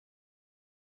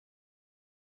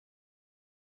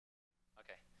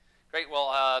Great.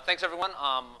 Well, thanks, everyone.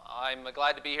 I'm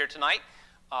glad to be here tonight.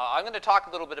 I'm going to talk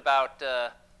a little bit about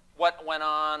what went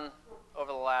on over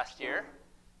the last year,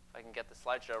 if I can get the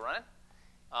slideshow running.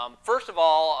 First of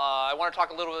all, I want to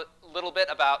talk a little bit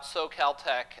about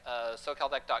SoCalTech,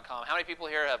 SoCalTech.com. How many people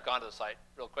here have gone to the site,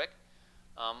 real quick?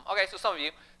 Okay, so some of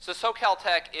you. So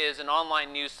SoCalTech is an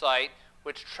online news site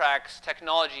which tracks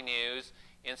technology news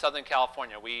in Southern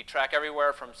California. We track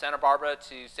everywhere from Santa Barbara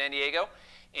to San Diego.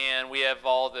 And we have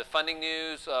all the funding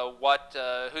news,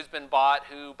 who's been bought,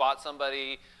 who bought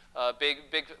somebody, big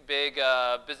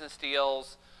business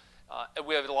deals.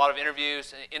 We have a lot of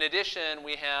interviews. In addition,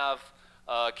 we have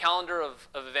a calendar of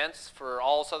events for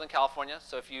all Southern California.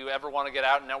 So if you ever want to get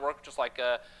out and network, just like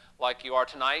you are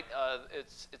tonight,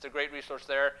 it's a great resource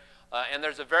there. And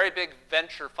there's a very big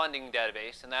venture funding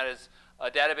database, and that is a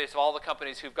database of all the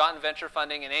companies who've gotten venture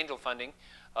funding and angel funding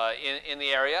in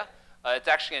the area. It's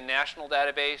actually a national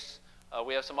database.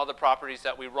 We have some other properties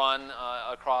that we run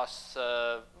across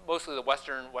mostly the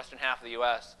western half of the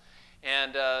U.S.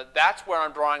 And that's where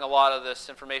I'm drawing a lot of this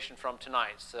information from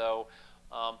tonight. So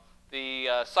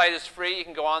the site is free. You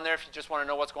can go on there if you just want to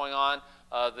know what's going on.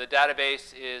 The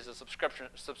database is a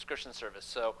subscription service.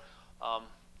 So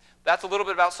that's a little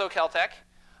bit about SoCalTech.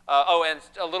 And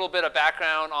a little bit of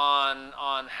background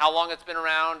on how long it's been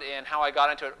around and how I got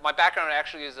into it. My background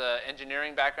actually is an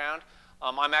engineering background.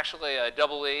 I'm actually a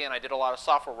EE, and I did a lot of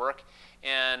software work.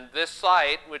 And this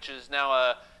site, which is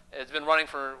now it's been running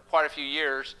for quite a few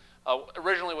years,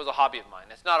 originally was a hobby of mine.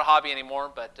 It's not a hobby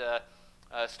anymore, but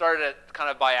started it kind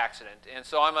of by accident. And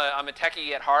so I'm a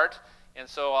techie at heart, and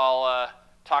so I'll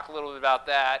talk a little bit about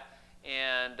that.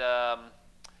 And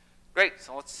great,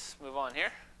 so let's move on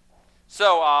here.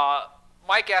 So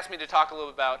Mike asked me to talk a little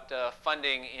about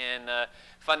funding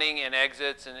and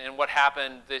exits and what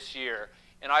happened this year.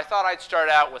 And I thought I'd start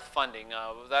out with funding.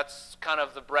 That's kind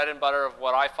of the bread and butter of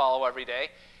what I follow every day.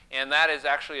 And that is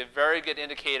actually a very good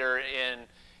indicator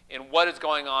in what is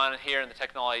going on here in the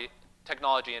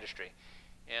technology industry.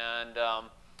 And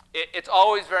it's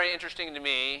always very interesting to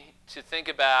me to think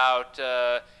about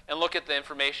and look at the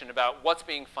information about what's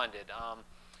being funded.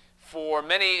 For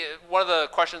many, one of the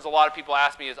questions a lot of people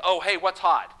ask me is, oh, hey, what's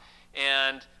hot?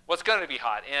 And what's going to be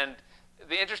hot? And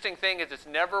the interesting thing is it's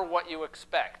never what you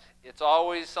expect. It's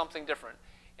always something different.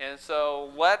 And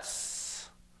so let's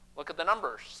look at the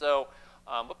numbers. So,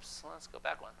 whoops, let's go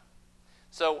back one.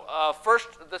 So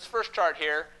this first chart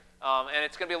here, and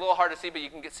it's going to be a little hard to see, but you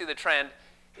can see the trend,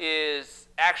 is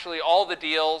actually all the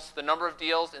deals, the number of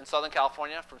deals in Southern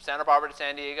California from Santa Barbara to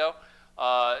San Diego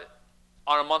on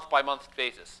a month-by-month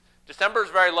basis. December is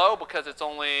very low because it's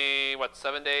only, what,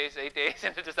 7 days, 8 days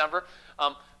into December.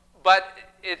 But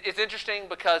it's interesting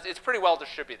because it's pretty well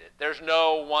distributed. There's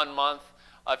no 1 month.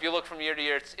 If you look from year to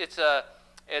year, it's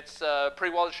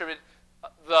pretty well distributed.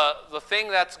 The thing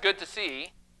that's good to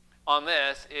see on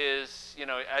this is, you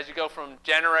know, as you go from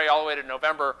January all the way to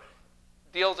November,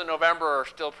 deals in November are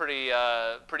still pretty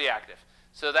active.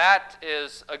 So that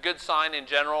is a good sign in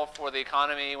general for the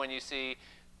economy when you see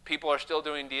people are still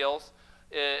doing deals.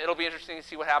 It'll be interesting to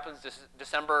see what happens this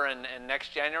December and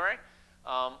next January.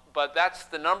 But that's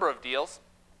the number of deals.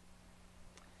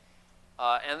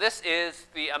 And this is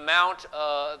the amount,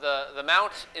 the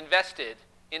amount invested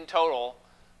in total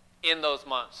in those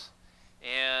months.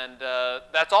 And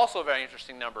that's also a very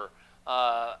interesting number.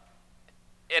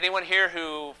 Anyone here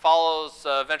who follows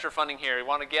venture funding here, you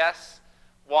want to guess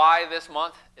why this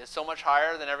month is so much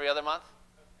higher than every other month?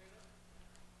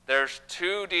 There's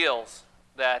 2 deals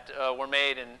that were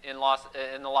made in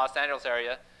the Los Angeles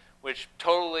area, which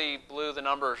totally blew the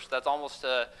numbers. That's almost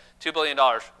 $2 billion.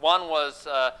 One was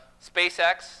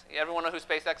SpaceX. Everyone know who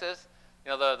SpaceX is?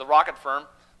 You know, the rocket firm.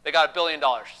 They got $1 billion.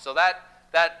 So that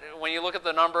when you look at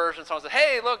the numbers and someone says,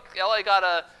 hey, look, LA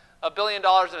got $1 billion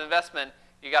of investment,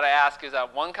 you got to ask, is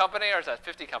that one company or is that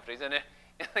 50 companies? And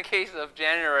in the case of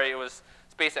January, it was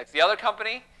SpaceX. The other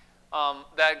company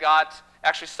that got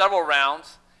actually several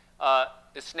rounds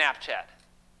is Snapchat.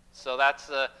 So that's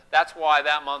why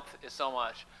that month is so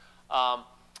much.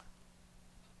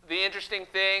 The interesting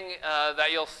thing that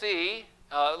you'll see,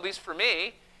 at least for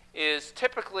me, is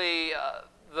typically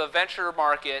the venture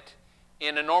market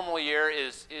in a normal year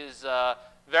is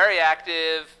very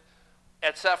active,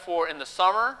 except for in the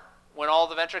summer when all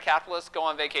the venture capitalists go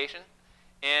on vacation,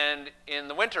 and in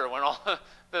the winter when all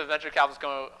the venture capitalists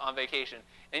go on vacation.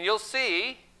 And you'll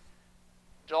see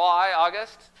July,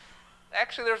 August,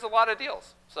 actually there's a lot of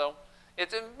deals. So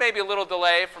it's maybe a little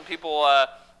delay from people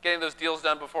getting those deals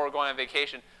done before going on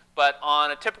vacation. But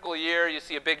on a typical year, you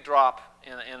see a big drop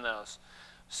in those.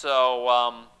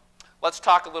 So let's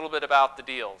talk a little bit about the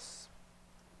deals.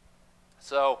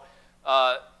 So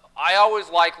I always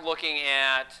like looking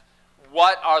at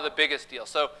what are the biggest deals.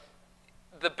 So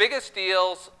the biggest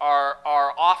deals are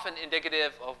often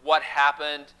indicative of what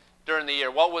happened during the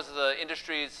year. What was the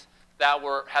industries that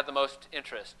had the most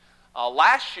interest?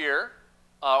 Last year,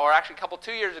 or actually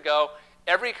 2 years ago,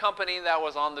 every company that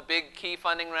was on the big key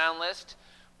funding round list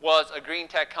was a green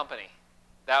tech company.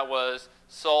 That was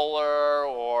solar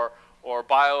or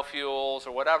biofuels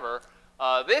or whatever.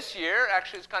 This year,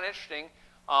 actually, it's kind of interesting.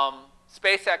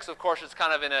 SpaceX, of course, is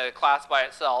kind of in a class by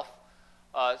itself.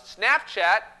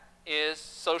 Snapchat is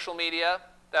social media.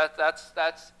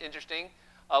 That's interesting.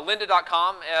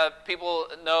 Lynda.com, people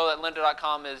know that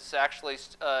Lynda.com is actually,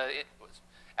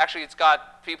 actually it's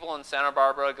got people in Santa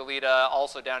Barbara, Goleta,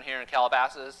 also down here in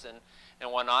Calabasas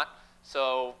and whatnot.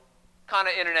 So kind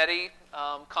of internet-y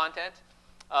content.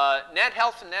 Nant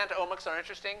Health and Nant Omics are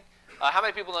interesting. How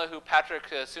many people know who Patrick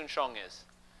Soon-Shiong is?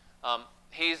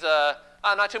 He's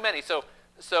not too many.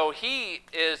 So he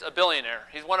is a billionaire.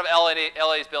 He's one of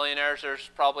LA's billionaires. There's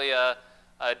probably a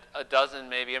dozen,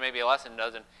 maybe, or maybe less than a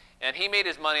dozen. And he made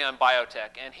his money on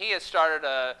biotech. And he has started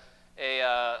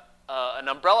an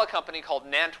umbrella company called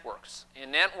NantWorks.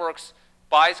 And NantWorks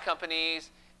buys companies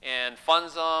and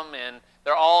funds them, and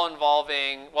they're all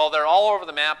involving, well, they're all over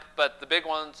the map, but the big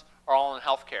ones are all in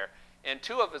healthcare. And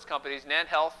two of his companies, Nant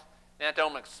Health, Nant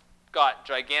Omics, got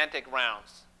gigantic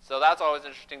rounds. So that's always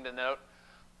interesting to note.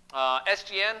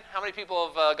 SGN, how many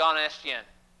people have gone to SGN?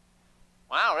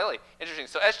 Wow, really? Interesting.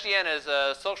 So SGN is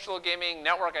a social gaming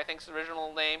network, I think is the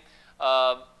original name.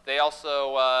 They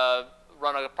also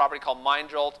run a property called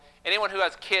MindJolt. Anyone who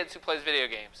has kids who plays video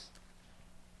games?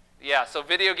 Yeah, so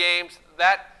video games,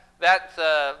 that's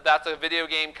a video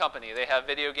game company. They have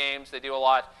video games. They do a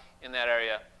lot in that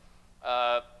area.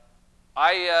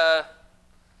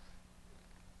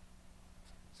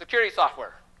 Security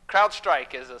software.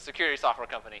 CrowdStrike is a security software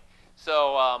company.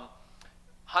 So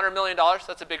 $100 million,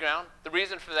 that's a big round. The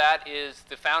reason for that is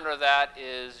the founder of that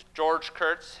is George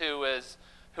Kurtz, who was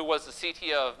the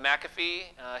CTO of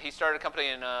McAfee. He started a company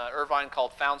in Irvine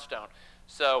called Foundstone.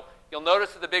 So you'll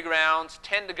notice that the big rounds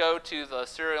tend to go to the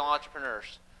serial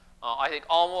entrepreneurs. I think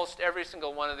almost every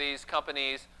single one of these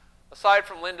companies, aside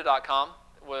from Lynda.com,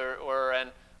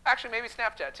 and actually maybe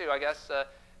Snapchat too, I guess,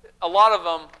 a lot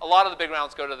of the big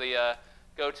rounds go to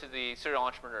the serial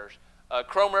entrepreneurs.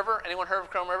 Chrome River, anyone heard of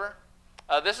Chrome River?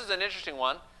 This is an interesting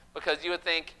one because you would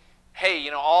think, hey,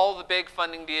 you know, all the big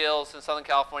funding deals in Southern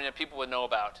California people would know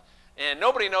about. And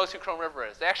nobody knows who Chrome River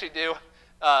is. They actually do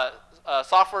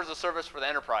software as a service for the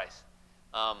enterprise.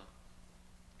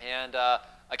 And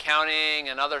accounting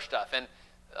and other stuff. And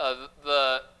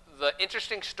the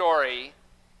interesting story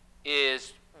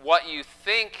is what you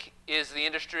think is the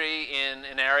industry in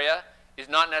an area is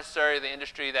not necessarily the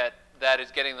industry that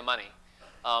is getting the money.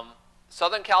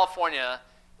 Southern California,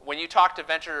 when you talk to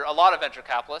a lot of venture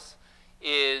capitalists,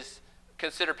 is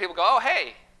considered, people go, oh,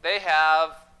 hey, they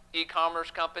have e-commerce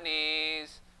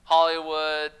companies,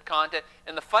 Hollywood, content.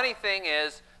 And the funny thing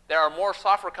is there are more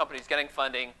software companies getting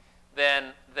funding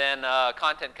than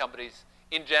content companies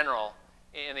in general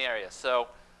in the area. So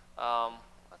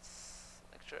let's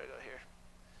make sure I go here.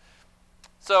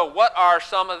 So what are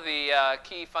some of the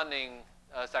key funding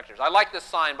sectors? I like this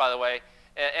sign, by the way.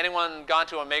 Anyone gone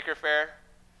to a maker fair?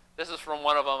 This is from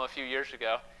one of them a few years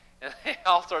ago. And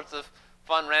all sorts of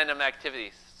fun random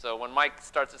activities. So when Mike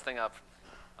starts this thing up,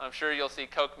 I'm sure you'll see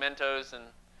Coke Mentos and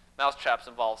mousetraps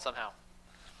involved somehow.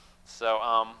 So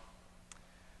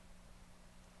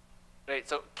right,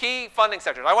 so key funding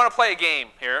sectors. I want to play a game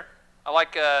here. I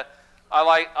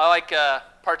like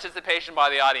participation by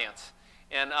the audience.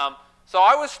 And so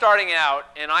I was starting out,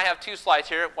 and I have two slides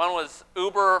here. One was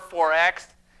Uber for X,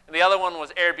 and the other one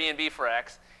was Airbnb for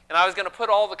X. And I was going to put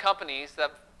all the companies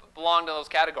that belong to those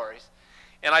categories.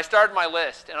 And I started my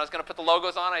list, and I was going to put the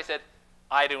logos on. I said,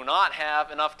 I do not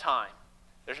have enough time.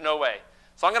 There's no way.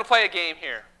 So I'm going to play a game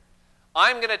here.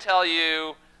 I'm going to tell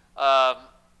you,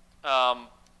 I'll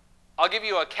give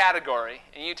you a category,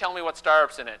 and you tell me what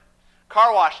startups in it.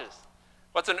 Car washes.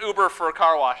 What's an Uber for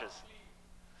car washes?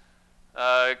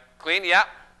 Clean, yeah.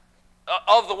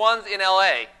 Of the ones in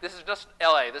LA, this is just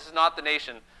LA. This is not the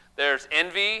nation. There's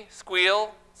Envy,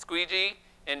 Squeal, Squeegee,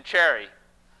 and Cherry.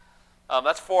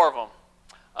 That's 4 of them.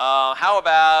 How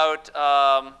about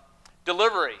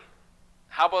delivery?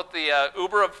 How about the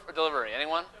Uber of delivery?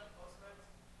 Anyone?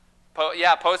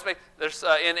 Yeah, Postmates. There's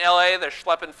in LA. There's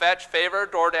Schlepp and Fetch, Favor,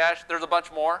 DoorDash. There's a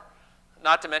bunch more.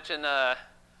 Not to mention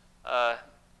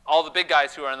all the big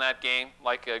guys who are in that game,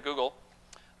 like Google.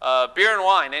 Beer and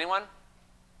wine. Anyone?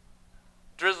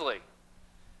 Drizzly.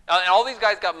 And all these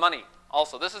guys got money.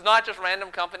 Also, this is not just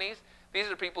random companies. These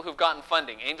are people who've gotten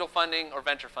funding, angel funding or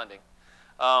venture funding.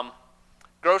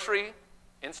 Grocery,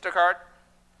 Instacart,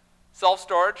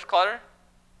 self-storage, Clutter,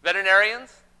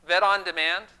 veterinarians, vet on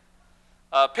demand,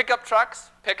 pickup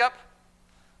trucks, pickup.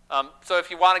 So if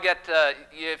you want to get,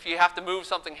 if you have to move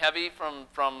something heavy from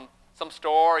some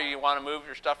store, or you want to move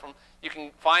your stuff from, you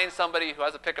can find somebody who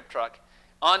has a pickup truck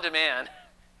on demand.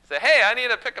 Say, hey, I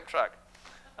need a pickup truck.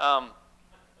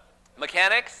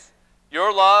 Mechanics,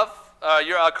 your love,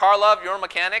 your car love, your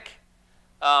mechanic.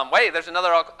 Wait, there's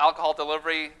another alcohol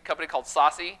delivery company called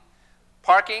Saucy.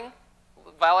 Parking,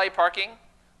 valet parking,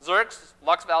 Zerks,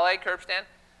 Lux Valet, curb stand.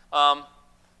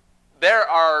 There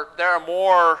are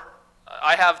more.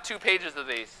 I have 2 pages of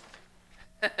these.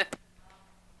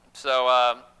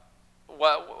 So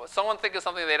someone think of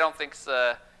something they don't think's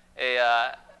a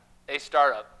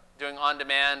startup doing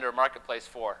on-demand or marketplace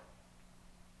for.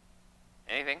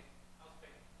 Anything?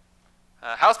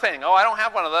 House painting. Oh, I don't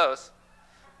have one of those.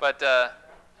 But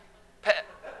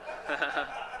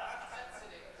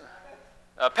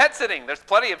pet sitting. There's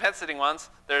plenty of pet sitting ones.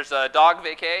 There's Dog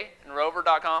Vacay and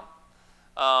Rover.com.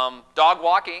 Dog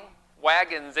walking,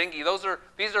 Wag and Zingy.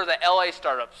 These are the LA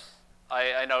startups.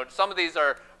 I know some of these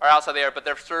are outside the area, but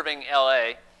they're serving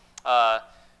LA.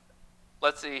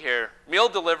 Let's see here. Meal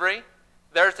delivery.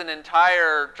 There's an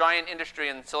entire giant industry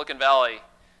in Silicon Valley.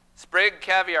 Sprig,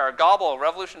 Caviar, Gobble,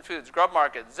 Revolution Foods, Grub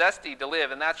Market, Zesty,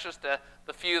 Deliv, and that's just the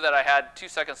few that I had 2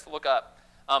 seconds to look up.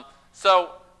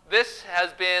 So this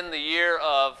has been the year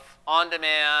of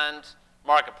on-demand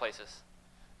marketplaces.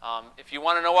 If you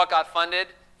want to know what got funded,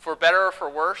 for better or for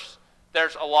worse,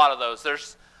 there's a lot of those.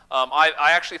 There's, I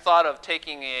actually thought of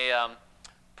taking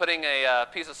putting a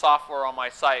piece of software on my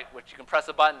site, which you can press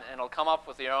a button and it'll come up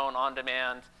with your own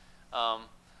on-demand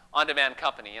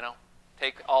company. You know,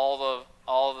 take all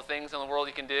the things in the world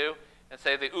you can do and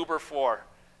say the Uber for.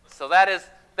 So that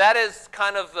is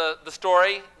kind of the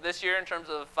story this year in terms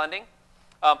of funding.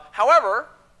 However,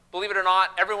 believe it or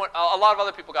not, a lot of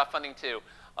other people got funding too.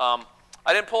 I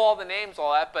didn't pull all the names,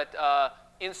 all that, but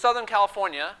in Southern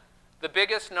California, the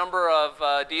biggest number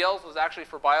of deals was actually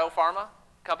for biopharma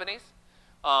companies.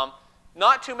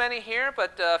 Not too many here,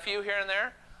 but a few here and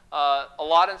there. A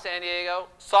lot in San Diego.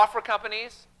 Software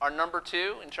companies are number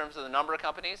 2 in terms of the number of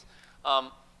companies.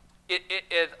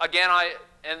 Again, I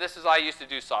used to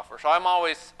do software, so I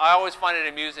always find it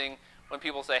amusing when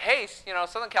people say, hey, you know,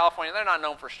 Southern California, they're not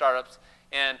known for startups,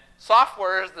 and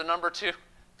software is the number 2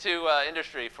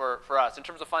 industry for us in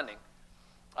terms of funding.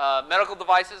 Medical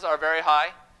devices are very high.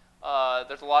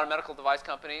 There's a lot of medical device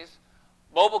companies.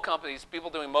 Mobile companies, people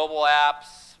doing mobile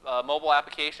apps, mobile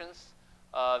applications,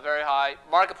 very high.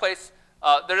 Marketplace,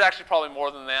 there's actually probably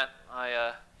more than that.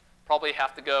 I probably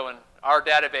have to go, and our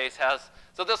database has,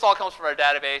 so this all comes from our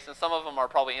database, and some of them are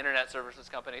probably internet services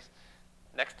companies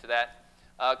next to that.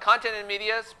 Content and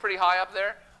media is pretty high up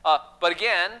there. But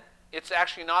again, it's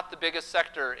actually not the biggest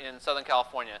sector in Southern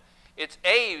California. It's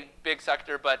a big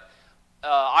sector, but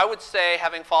I would say,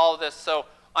 having followed this, so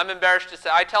I'm embarrassed to say,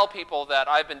 I tell people that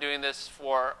I've been doing this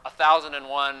for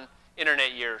 1,001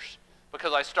 internet years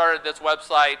because I started this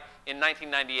website in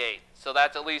 1998. So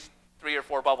that's at least 3 or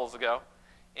 4 bubbles ago.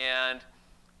 And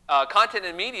content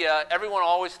and media, everyone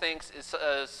always thinks is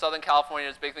Southern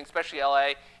California's big thing, especially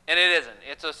LA, and it isn't.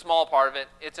 It's a small part of it.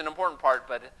 It's an important part,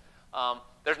 but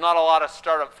there's not a lot of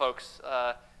startup folks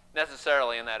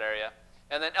necessarily in that area.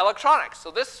 And then electronics. So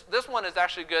this one is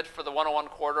actually good for the 101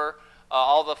 corridor,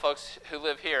 all the folks who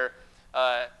live here.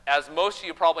 As most of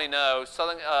you probably know,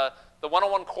 the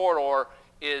 101 corridor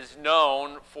is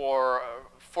known for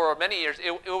many years.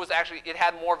 It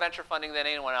had more venture funding than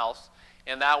anyone else,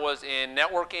 and that was in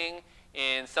networking,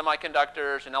 in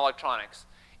semiconductors, and electronics.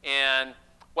 And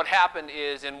what happened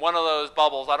is, in one of those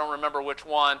bubbles, I don't remember which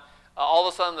one, all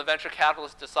of a sudden the venture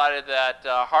capitalists decided that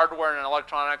hardware and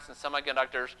electronics and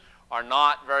semiconductors are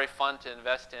not very fun to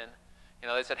invest in. You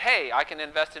know, they said, hey, I can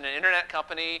invest in an internet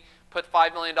company, put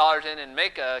 $5 million in and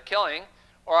make a killing,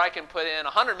 or I can put in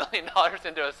 $100 million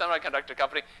into a semiconductor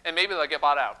company and maybe they'll get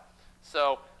bought out.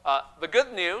 So the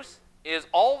good news is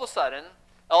all of a sudden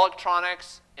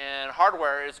electronics and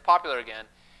hardware is popular again.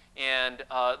 And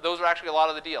those are actually a lot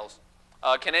of the deals.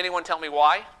 Can anyone tell me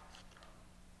why?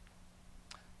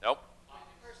 Nope.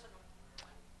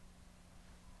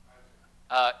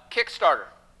 Kickstarter.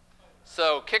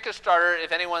 So Kickstarter,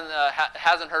 if anyone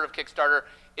hasn't heard of Kickstarter,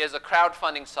 is a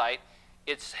crowdfunding site.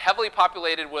 It's heavily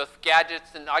populated with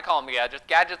gadgets, and I call them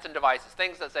gadgets and devices,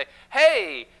 things that say,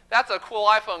 hey, that's a cool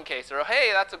iPhone case, or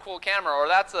hey, that's a cool camera, or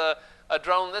that's a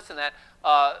drone, this and that.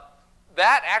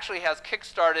 That actually has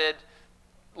kickstarted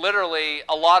literally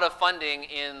a lot of funding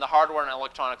in the hardware and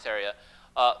electronics area.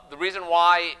 The reason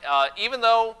why, even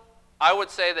though I would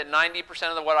say that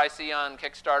 90% of what I see on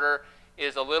Kickstarter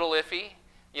is a little iffy,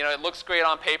 you know, it looks great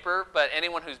on paper, but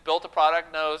anyone who's built a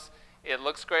product knows it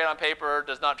looks great on paper,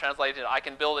 does not translate to I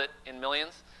can build it in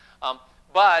millions.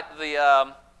 But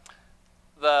the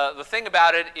thing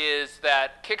about it is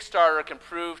that Kickstarter can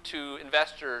prove to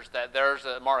investors that there's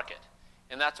a market.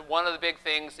 And that's one of the big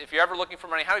things. If you're ever looking for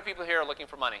money, how many people here are looking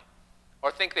for money?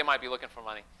 Or think they might be looking for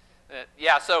money?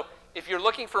 Yeah, so if you're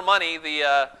looking for money,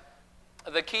 the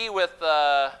key with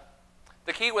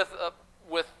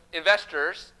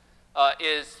investors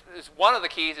is one of the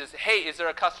keys is, hey, is there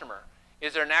a customer?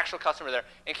 Is there an actual customer there?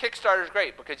 And Kickstarter is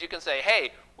great because you can say,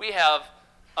 hey, we have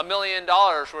 $1 million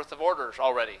worth of orders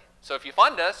already. So if you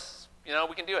fund us, you know,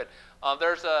 we can do it.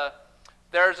 There's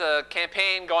a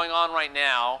campaign going on right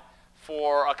now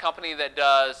for a company that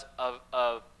does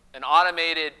an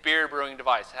automated beer brewing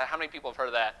device. How many people have heard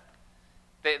of that?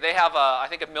 They have, I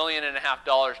think, $1.5 million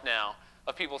now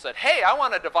of people said, hey, I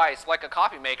want a device like a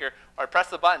coffee maker, or I press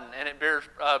the button and it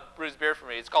brews beer for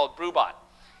me. It's called BrewBot.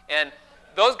 And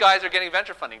those guys are getting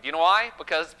venture funding. Do you know why?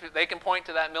 Because they can point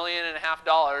to that $1.5 million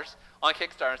on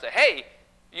Kickstarter and say, hey,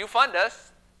 you fund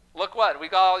us, look what, we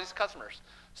got all these customers.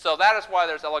 So that is why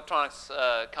there's electronics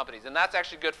companies. And that's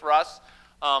actually good for us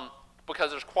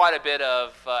because there's quite a bit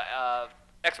of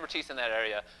expertise in that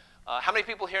area. How many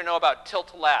people here know about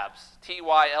Tilt Labs,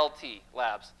 T-Y-L-T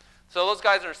Labs? So those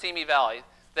guys are in Simi Valley.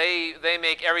 They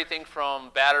make everything from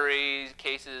battery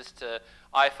cases to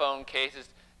iPhone cases.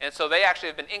 And so they actually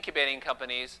have been incubating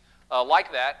companies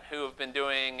like that who have been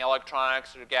doing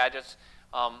electronics or gadgets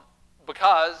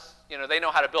because, you know, they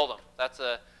know how to build them. That's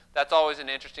always an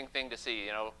interesting thing to see,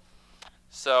 you know.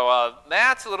 So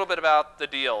that's a little bit about the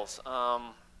deals.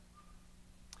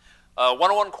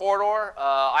 101 Corridor,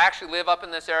 I actually live up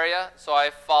in this area, so I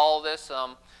follow this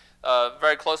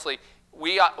very closely.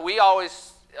 We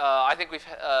always, I think we've,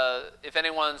 if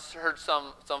anyone's heard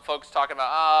some folks talking about,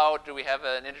 oh, do we have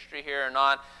an industry here or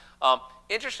not?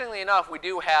 Interestingly enough, we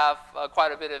do have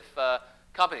quite a bit of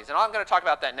companies, and I'm going to talk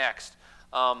about that next.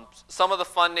 Some of the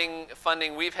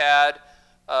funding we've had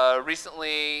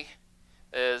recently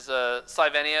is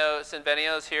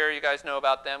Synvenio's here. You guys know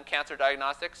about them, Cancer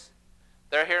Diagnostics.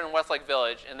 They're here in Westlake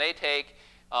Village, and they take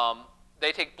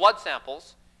blood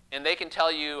samples, and they can tell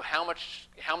you how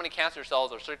many cancer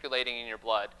cells are circulating in your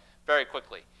blood very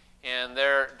quickly. And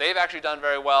they've actually done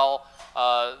very well.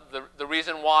 The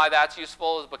reason why that's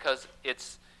useful is because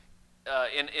it's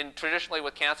traditionally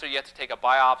with cancer you have to take a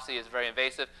biopsy. It's very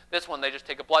invasive. This one they just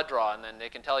take a blood draw, and then they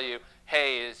can tell you,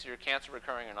 hey, is your cancer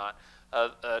recurring or not?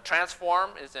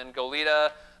 Transform is in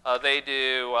Goleta. They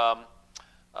do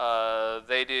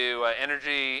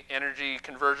energy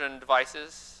conversion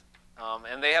devices,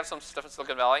 and they have some stuff in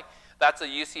Silicon Valley. That's a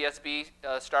UCSB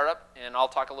startup, and I'll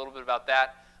talk a little bit about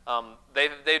that.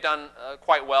 They've done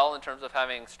quite well in terms of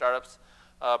having startups.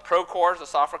 Procore is a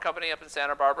software company up in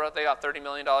Santa Barbara. They got $30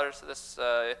 million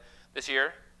this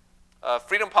year.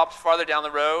 Freedom Pop's farther down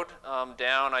the road,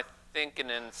 down I think in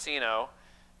Encino,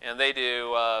 and they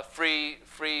do free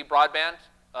broadband,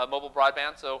 mobile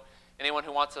broadband. So anyone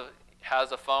who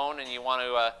has a phone and you want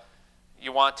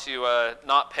to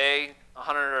not pay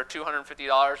 $100 or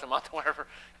 $250 a month, whatever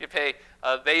you pay,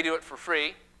 they do it for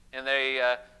free, and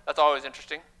that's always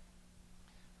interesting.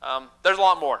 There's a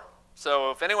lot more.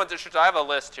 So if anyone's interested, I have a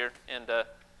list here, and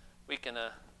we can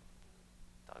talk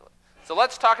about it. So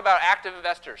let's talk about active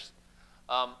investors.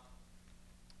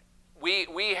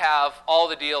 We have all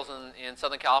the deals in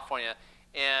Southern California,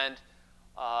 and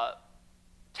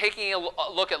taking a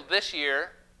look at this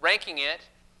year, ranking it,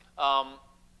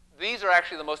 these are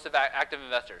actually the most active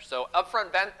investors. So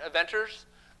Upfront Ventures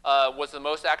was the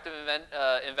most active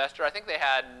investor. I think they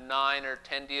had 9 or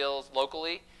 10 deals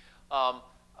locally.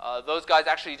 Those guys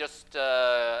actually just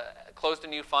closed a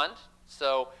new fund.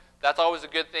 So that's always a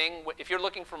good thing. If you're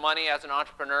looking for money as an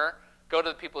entrepreneur, go to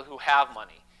the people who have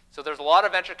money. So there's a lot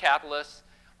of venture capitalists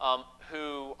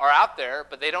who are out there,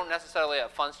 but they don't necessarily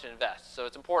have funds to invest. So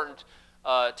it's important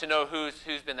to know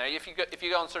who's been there. If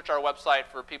you go and search our website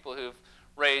for people who've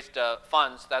raised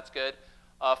funds, that's good.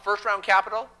 First round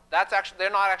capital, they're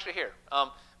not actually here.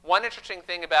 One interesting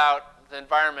thing about the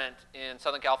environment in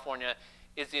Southern California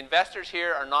is the investors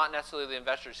here are not necessarily the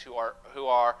investors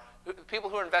people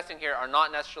who are investing here are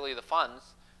not necessarily the funds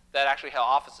that actually have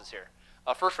offices here.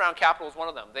 First round capital is one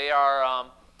of them.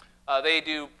 They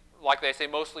do, like they say,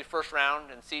 mostly first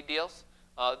round and seed deals.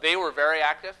 They were very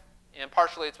active, and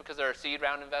partially it's because they're seed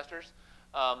round investors.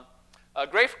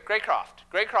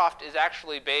 Graycroft is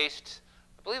actually based,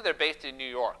 I believe they're based in New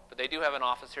York, but they do have an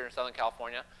office here in Southern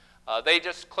California. They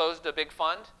just closed a big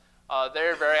fund.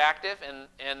 they're very active,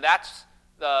 and that's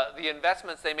the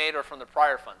investments they made are from the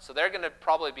prior fund. So they're going to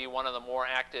probably be one of the more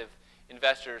active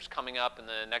investors coming up in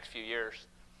the next few years.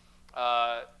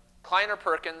 Kleiner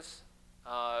Perkins,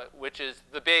 which is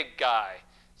the big guy.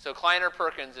 So Kleiner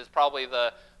Perkins is probably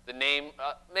the name,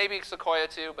 maybe Sequoia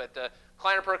too, but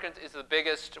Kleiner Perkins is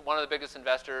one of the biggest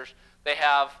investors. They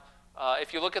have,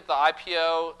 if you look at the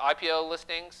IPO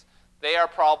listings, they are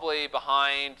probably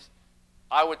behind,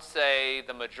 I would say,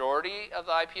 the majority of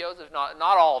the IPOs, if not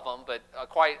all of them, but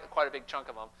quite a big chunk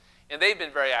of them. And they've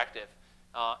been very active.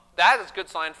 That is a good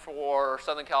sign for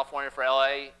Southern California, for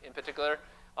LA in particular,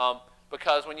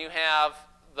 because when you have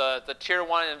the tier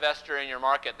 1 investor in your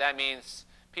market, that means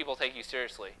people take you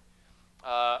seriously.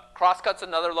 Crosscut's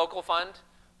another local fund.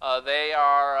 They've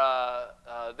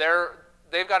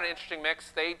got an interesting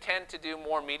mix. They tend to do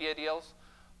more media deals.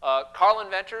 Carlin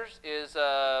Ventures is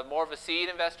more of a seed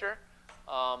investor.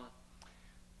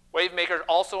 Wavemaker is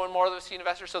also more of a seed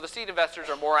investor. So the seed investors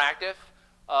are more active.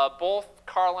 Both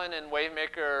Carlin and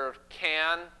Wavemaker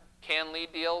can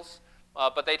lead deals,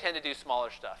 but they tend to do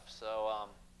smaller stuff. So,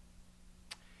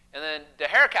 and then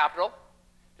DeHare Capital.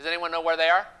 Does anyone know where they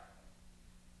are?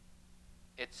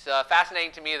 It's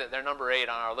fascinating to me that they're number 8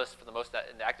 on our list for the most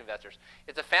active investors.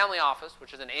 It's a family office,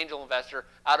 which is an angel investor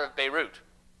out of Beirut.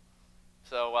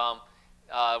 So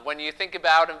when you think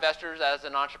about investors as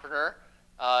an entrepreneur,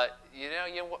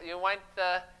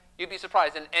 you'd be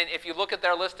surprised. And if you look at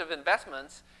their list of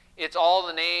investments, it's all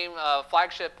the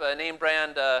flagship name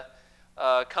brand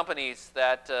companies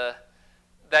that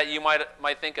you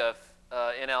might think of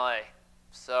in LA.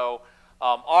 So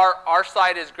our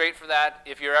site is great for that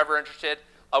if you're ever interested.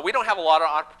 We don't have a lot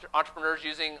of entrepreneurs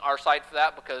using our site for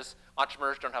that because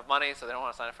entrepreneurs don't have money, so they don't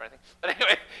want to sign up for anything. But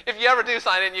anyway, if you ever do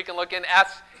sign in, you can look in,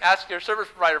 ask your service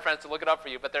provider friends to look it up for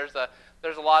you. But there's a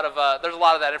lot of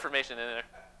that information in there.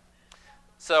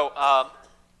 So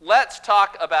let's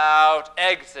talk about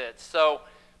exits. So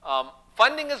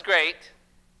funding is great,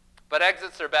 but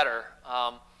exits are better.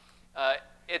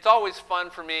 It's always fun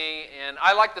for me, and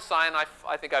I like the sign.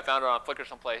 I think I found it on Flickr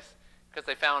someplace because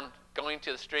they found going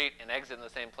to the street and exit in the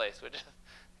same place,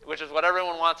 which is what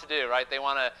everyone wants to do, right? They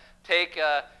want to take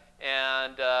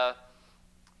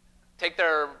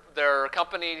their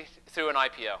company through an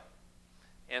IPO.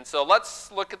 And so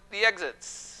let's look at the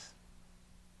exits.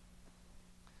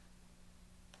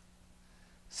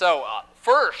 So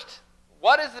first,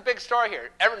 what is the big story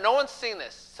here? No one's seen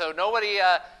this, so nobody.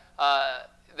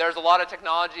 There's a lot of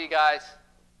technology guys.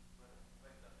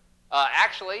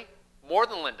 Actually, more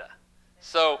than Linda.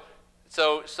 So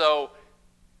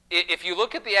if you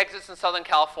look at the exits in Southern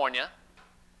California,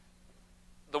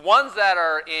 the ones that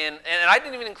are in, and I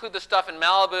didn't even include the stuff in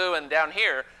Malibu and down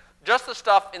here, just the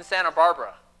stuff in Santa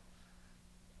Barbara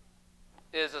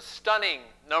is a stunning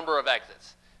number of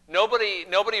exits. Nobody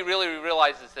really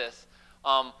realizes this.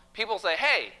 People say,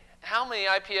 hey, how many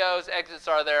IPOs, exits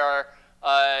are there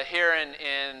here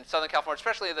in Southern California,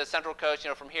 especially the Central Coast,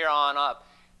 from here on up?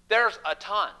 There's a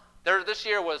ton. This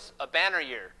year was a banner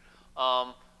year.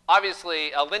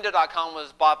 Obviously, Lynda.com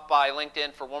was bought by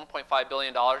LinkedIn for $1.5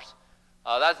 billion.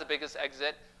 That's the biggest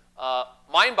exit.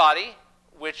 Mindbody,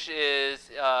 which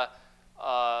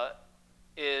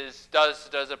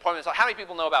does appointments. How many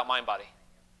people know about Mindbody?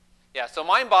 Yeah, so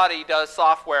Mindbody does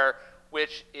software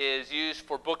which is used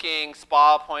for booking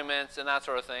spa appointments and that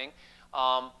sort of thing.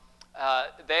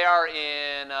 They are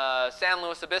in San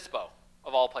Luis Obispo,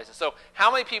 of all places. So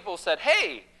how many people said,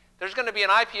 hey, there's going to be an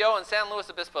IPO in San Luis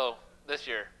Obispo this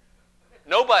year?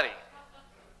 Nobody.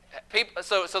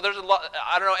 So there's a lot.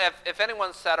 I don't know if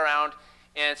anyone's sat around,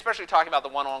 and especially talking about the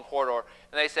 101 corridor,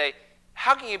 and they say,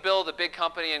 how can you build a big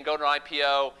company and go to an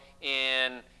IPO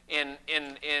in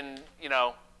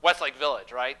Westlake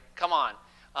Village, right? Come on.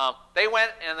 They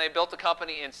went and they built a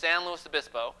company in San Luis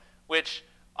Obispo, which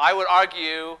I would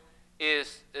argue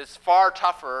is far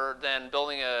tougher than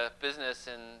building a business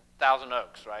in Thousand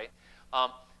Oaks, right?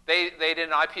 They did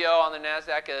an IPO on the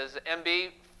NASDAQ as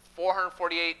MB.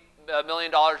 $448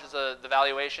 million is the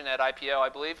valuation at IPO, I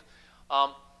believe.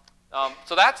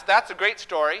 So that's a great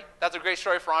story. That's a great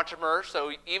story for entrepreneurs.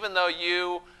 So even though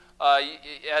you,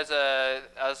 as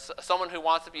someone who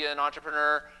wants to be an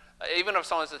entrepreneur, even if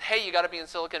someone says, hey, you got to be in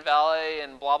Silicon Valley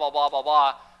and blah, blah, blah, blah,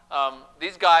 blah,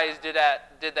 these guys did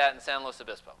that in San Luis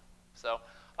Obispo. So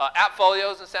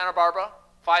AppFolios in Santa Barbara,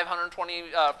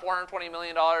 $420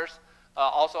 million,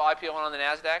 also IPO on the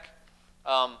NASDAQ.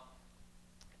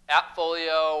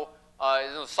 AppFolio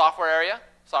is in the software area,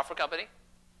 software company.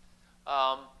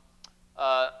 I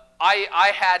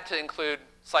had to include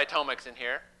Cytomics in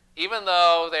here, even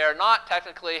though they are not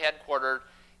technically headquartered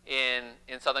in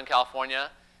Southern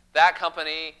California. That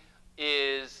company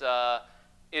is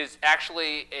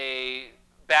actually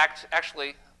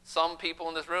actually, some people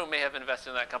in this room may have invested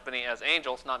in that company as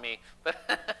angels, not me. But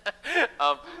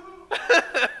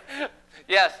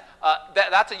yes,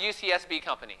 that's a UCSB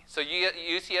company. So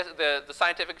the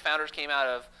scientific founders came out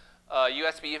of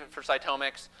USB for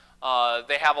cytomics.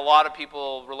 They have a lot of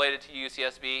people related to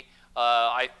UCSB.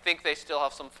 I think they still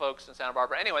have some folks in Santa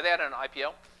Barbara. Anyway, they had an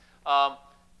IPO.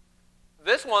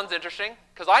 This one's interesting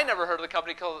because I never heard of the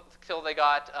company till they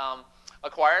got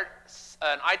acquired.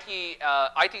 An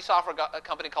IT software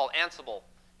company called Ansible.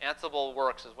 Ansible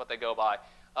Works is what they go by.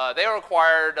 They were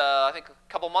acquired, I think,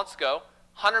 a couple months ago,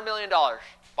 $100 million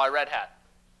by Red Hat.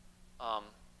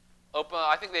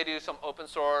 I think they do some open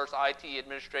source IT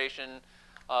administration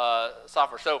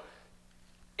software. So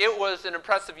it was an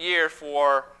impressive year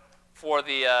for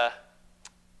the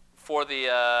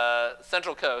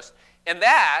Central Coast, and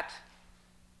that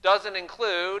doesn't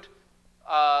include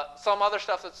some other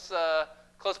stuff that's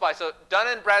close by. So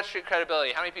Dun & Bradstreet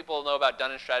Credibility. How many people know about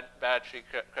Dun & Bradstreet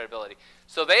Credibility?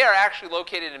 So they are actually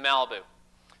located in Malibu.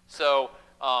 So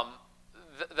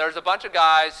there's a bunch of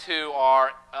guys who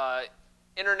are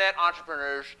internet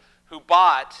entrepreneurs who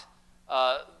bought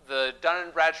the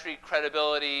Dun & Bradstreet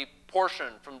Credibility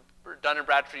portion from Dun &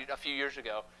 Bradstreet a few years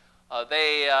ago.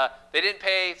 They didn't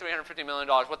pay $350 million.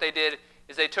 What they did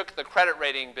is they took the credit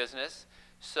rating business.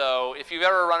 So if you've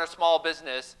ever run a small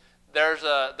business, there's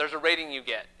a rating you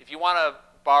get. If you want to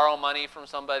borrow money from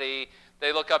somebody,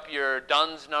 they look up your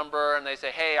DUNS number and they say,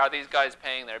 hey, are these guys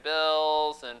paying their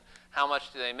bills, and how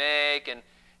much do they make?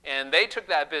 And they took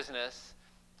that business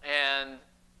and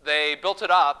they built it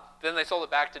up. Then they sold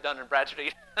it back to Dun &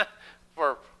 Bradstreet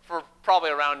for probably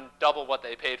around double what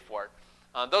they paid for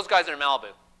it. Those guys are in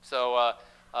Malibu. So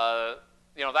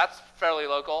that's fairly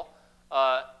local.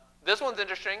 This one's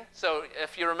interesting. So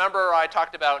if you remember, I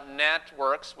talked about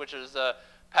Networks, which is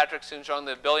Patrick Soon-Shiong,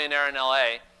 the billionaire in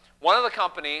LA. One of the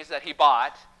companies that he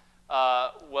bought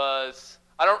was,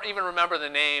 I don't even remember the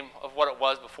name of what it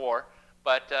was before,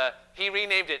 but he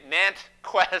renamed it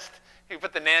NantQuest. He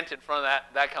put the Nant in front of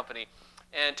that company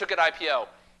and took it IPO.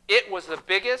 It was the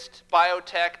biggest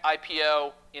biotech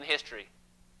IPO in history.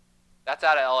 That's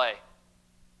out of LA.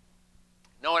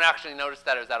 No one actually noticed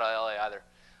that it was out of LA either.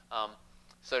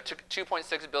 So it took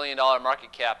 $2.6 billion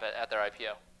market cap at their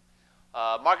IPO.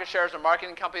 Market share is a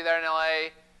marketing company there in LA.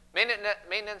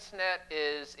 Maintenance Net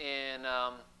is in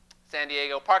San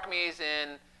Diego. ParkMe's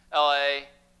in LA.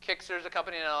 Kickster's a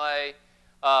company in LA.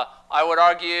 I would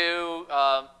argue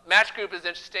Match Group is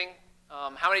interesting.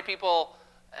 How many people,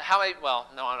 well,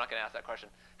 no, I'm not going to ask that question.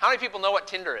 How many people know what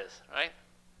Tinder is, right?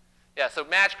 Yeah, so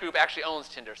Match Group actually owns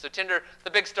Tinder. So Tinder,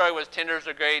 the big story was Tinder's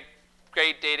a great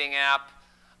dating app.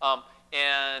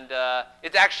 And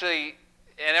it's actually,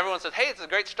 and everyone says, hey, it's a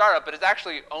great startup, but it's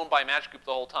actually owned by Match Group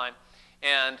the whole time.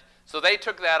 And so they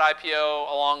took that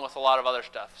IPO along with a lot of other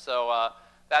stuff. So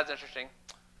that's interesting.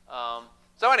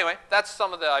 So anyway, that's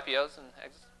some of the IPOs and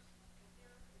exits.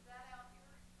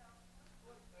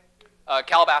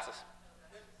 Calabasas.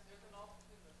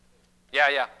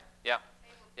 Yeah.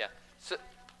 So,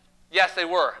 yes, they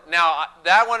were. Now,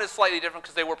 that one is slightly different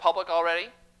because they were public already.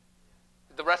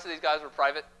 The rest of these guys were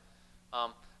private.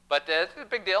 But it's a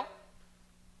big deal.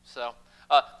 So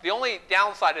the only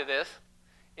downside of this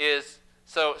is,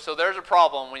 so there's a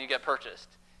problem when you get purchased.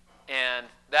 And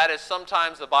that is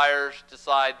sometimes the buyers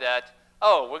decide that,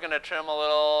 oh, we're going to trim a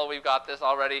little, we've got this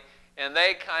already. And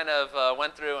they kind of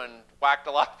went through and whacked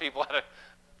a lot of people out of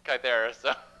Kythera.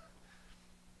 So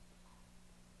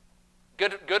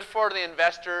good for the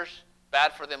investors,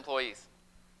 bad for the employees.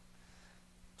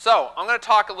 So I'm going to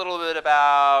talk a little bit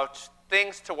about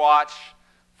things to watch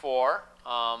for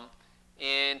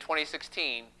in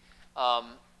 2016.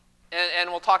 And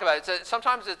we'll talk about it. So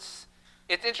sometimes it's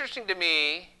interesting to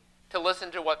me to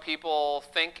listen to what people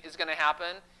think is going to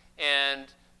happen and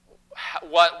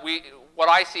what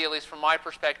I see, at least from my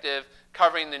perspective,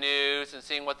 covering the news and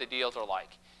seeing what the deals are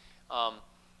like.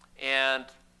 And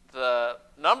the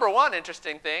number one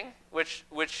interesting thing,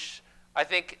 which I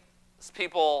think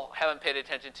people haven't paid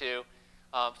attention to,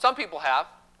 some people have,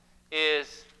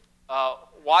 is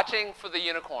watching for the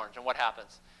unicorns and what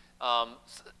happens.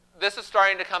 This is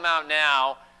starting to come out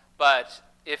now, but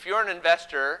if you're an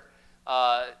investor,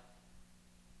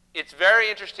 it's very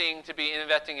interesting to be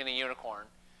investing in a unicorn.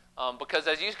 Because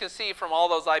as you can see from all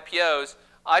those IPOs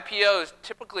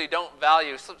typically don't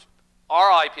value,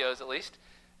 our IPOs at least,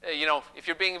 if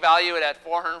you're being valued at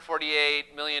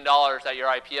 $448 million at your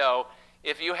IPO,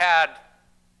 if you had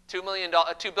 $2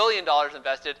 billion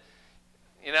invested,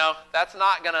 that's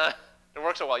not going to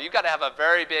work so well. You've got to have a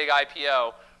very big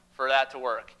IPO for that to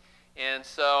work. And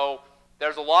so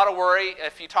there's a lot of worry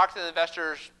if you talk to the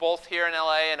investors both here in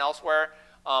LA and elsewhere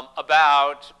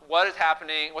about what is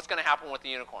happening, what's going to happen with the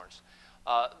unicorns.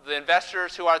 The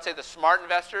investors who I would say the smart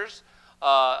investors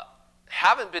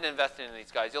haven't been investing in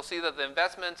these guys. You'll see that the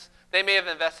investments, they may have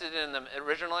invested in them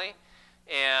originally,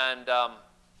 and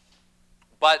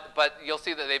but you'll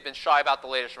see that they've been shy about the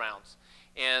latest rounds.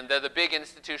 And they're the big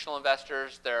institutional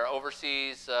investors. They're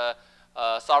overseas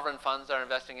sovereign funds that are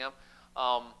investing in them.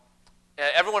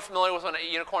 Everyone familiar with what a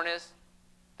unicorn is?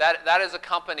 That is a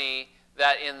company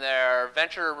that in their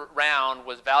venture round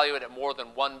was valued at more than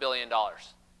 $1 billion.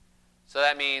 So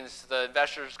that means the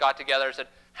investors got together and said,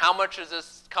 how much is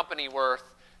this company worth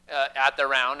at their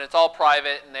round? It's all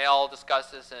private, and they all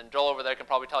discuss this, and Joel over there can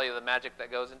probably tell you the magic that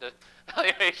goes into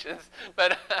valuations.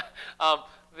 But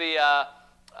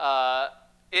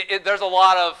there's a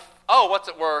lot of, oh, what's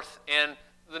it worth? And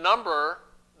the number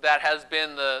that has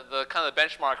been the kind of the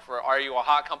benchmark for are you a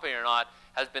hot company or not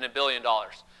has been $1 billion.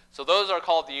 So those are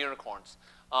called the unicorns.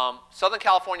 Southern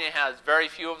California has very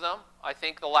few of them. I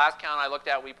think the last count I looked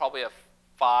at, we probably have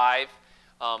 5.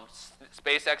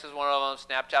 SpaceX is one of them.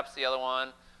 Snapchat's the other one.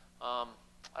 I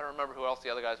don't remember who else the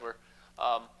other guys were.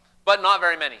 But not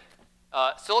very many.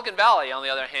 Silicon Valley, on the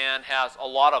other hand, has a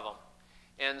lot of them.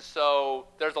 And so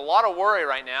there's a lot of worry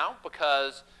right now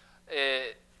because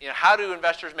how do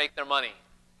investors make their money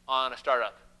on a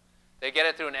startup? They get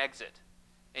it through an exit.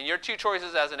 And your two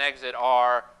choices as an exit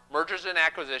are mergers and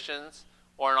acquisitions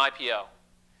or an IPO.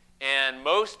 And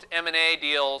most M&A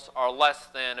deals are less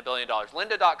than $1 billion.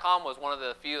 Lynda.com was one of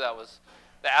the few that was,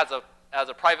 as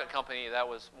a private company, that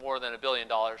was more than $1 billion.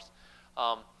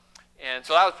 And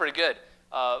so that was pretty good.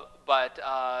 And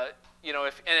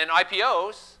in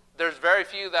IPOs, there's very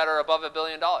few that are above $1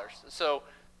 billion. So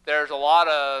there's a lot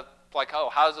of like, oh,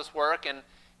 how does this work? And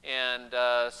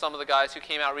some of the guys who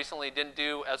came out recently didn't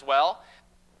do as well.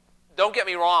 Don't get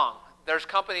me wrong. There's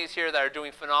companies here that are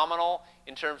doing phenomenal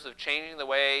in terms of changing the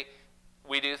way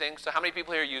we do things. So how many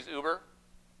people here use Uber?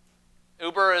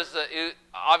 Uber is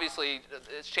obviously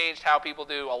it's changed how people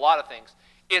do a lot of things.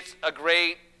 It's a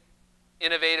great,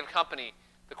 innovative company.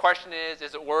 The question is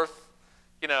it worth?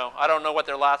 I don't know what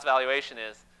their last valuation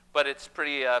is, but it's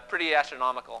pretty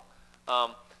astronomical.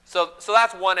 So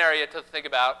that's one area to think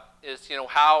about is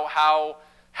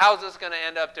how's this going to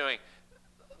end up doing?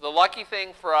 The lucky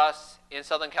thing for us in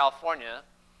Southern California,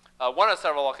 one of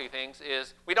several lucky things,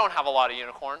 is we don't have a lot of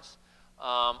unicorns.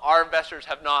 Our investors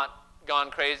have not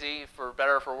gone crazy, for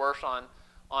better or for worse,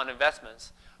 on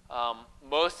investments.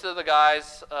 Most of the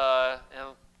guys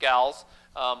and gals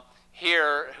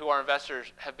here who are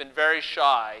investors have been very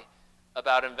shy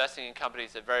about investing in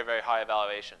companies at very, very high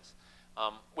valuations,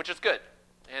 which is good.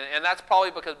 And that's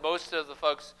probably because most of the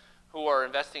folks who are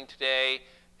investing today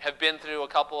have been through a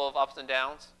couple of ups and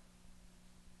downs,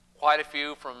 quite a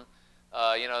few from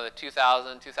the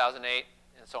 2000, 2008,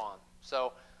 and so on.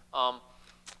 So, and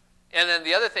then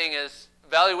the other thing is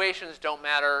valuations don't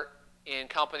matter in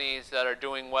companies that are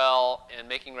doing well and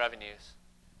making revenues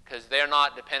because they're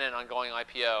not dependent on going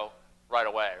IPO right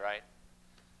away, right?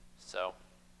 So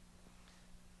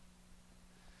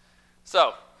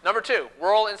number 2,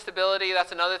 rural instability.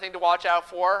 That's another thing to watch out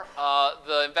for.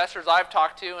 The investors I've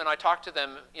talked to, and I talk to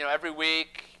them every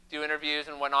week, do interviews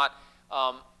and whatnot,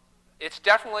 it's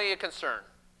definitely a concern.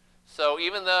 So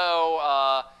even though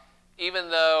I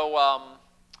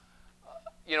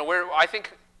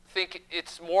think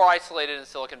it's more isolated in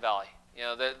Silicon Valley.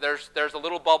 There's a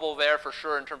little bubble there for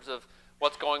sure in terms of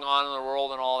what's going on in the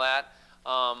world and all that.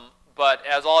 But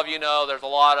as all of you know, there's a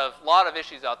lot of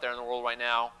issues out there in the world right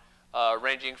now,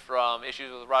 ranging from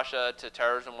issues with Russia to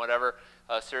terrorism, whatever,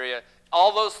 Syria.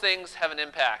 All those things have an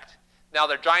impact. Now,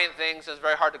 they're giant things. It's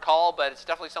very hard to call, but it's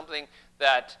definitely something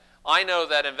that I know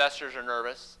that investors are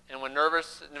nervous. And when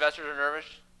investors are nervous,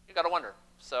 you got to wonder.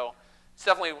 So it's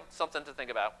definitely something to think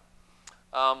about.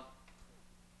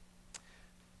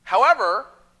 However,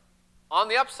 on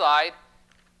the upside,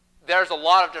 there's a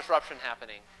lot of disruption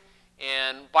happening.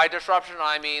 And by disruption,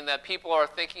 I mean that people are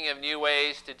thinking of new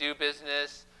ways to do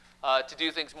business, to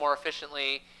do things more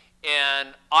efficiently.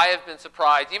 And I have been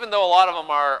surprised, even though a lot of them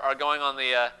are going on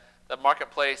the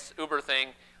marketplace Uber thing,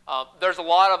 there's a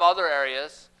lot of other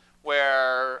areas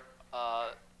where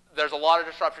there's a lot of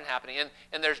disruption happening.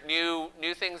 And there's new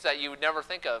things that you would never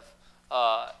think of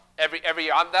every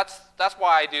year. That's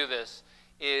why I do this.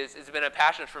 It's been a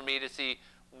passion for me to see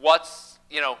what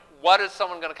is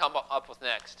someone going to come up with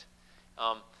next.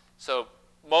 So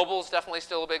mobile's definitely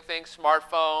still a big thing.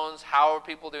 Smartphones, how are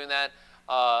people doing that?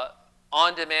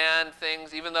 On-demand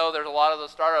things, even though there's a lot of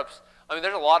those startups. I mean,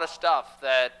 there's a lot of stuff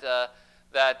that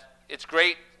it's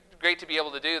great great to be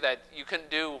able to do that you couldn't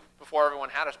do before everyone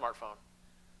had a smartphone.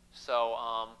 So,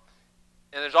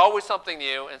 and there's always something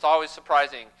new, and it's always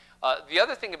surprising. The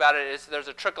other thing about it is there's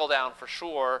a trickle down for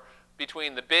sure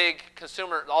between the big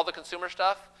consumer, all the consumer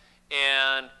stuff,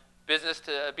 and business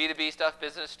to B2B stuff,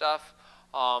 business stuff.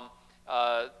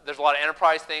 There's a lot of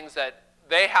enterprise things that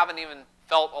they haven't even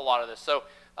felt a lot of this. So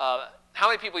how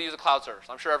many people use a cloud service?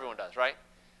 I'm sure everyone does, right?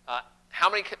 How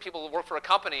many people work for a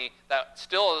company that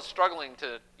still is struggling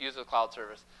to use a cloud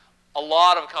service? A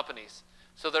lot of companies.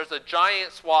 So there's a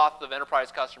giant swath of enterprise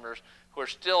customers who are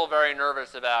still very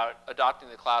nervous about adopting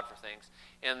the cloud for things.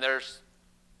 And there's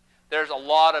a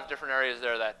lot of different areas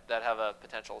there that have a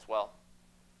potential as well.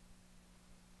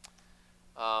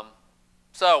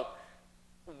 So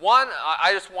one,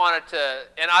 I just wanted to,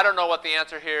 and I don't know what the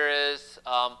answer here is,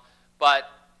 but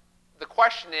the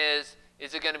question is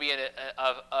it going to be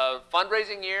a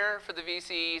fundraising year for the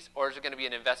VCs, or is it going to be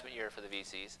an investment year for the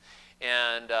VCs?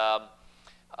 And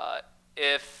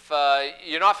if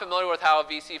you're not familiar with how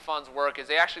VC funds work, is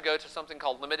they actually go to something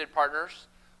called limited partners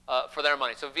for their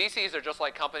money. So VCs are just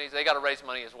like companies. They got to raise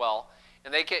money as well.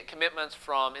 And they get commitments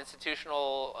from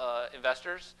institutional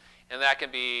investors. And that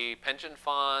can be pension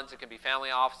funds. It can be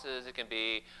family offices. It can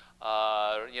be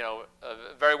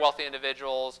very wealthy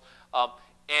individuals.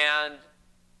 And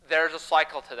there's a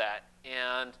cycle to that.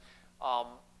 And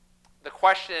the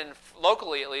question,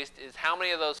 locally at least, is how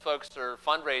many of those folks are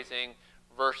fundraising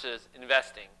versus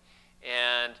investing.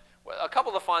 And a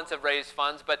couple of funds have raised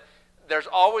funds, but there's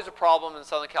always a problem in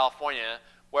Southern California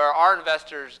where our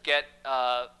investors get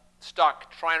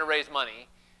stuck trying to raise money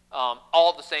all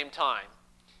at the same time.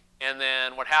 And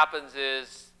then what happens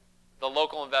is the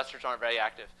local investors aren't very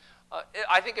active.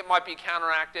 I think it might be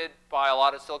counteracted by a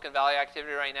lot of Silicon Valley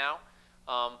activity right now.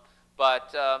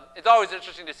 But it's always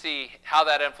interesting to see how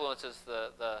that influences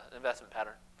the investment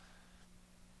pattern.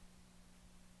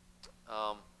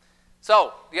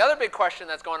 So the other big question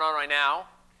that's going on right now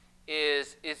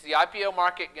is the IPO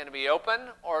market going to be open,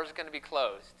 or is it going to be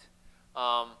closed?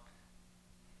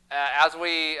 As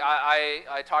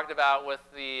I talked about with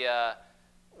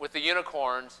the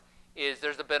unicorns,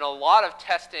 there's been a lot of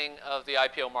testing of the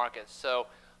IPO market. So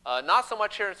not so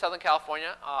much here in Southern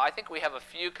California. I think we have a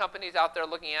few companies out there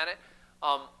looking at it.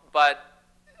 But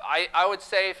I would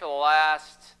say for the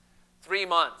last 3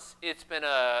 months, it's been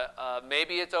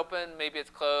maybe it's open, maybe it's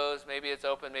closed, maybe it's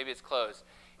open, maybe it's closed.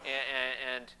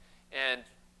 And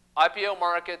IPO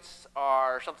markets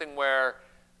are something where,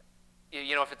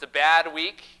 if it's a bad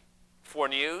week for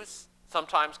news,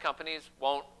 sometimes companies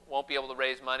won't be able to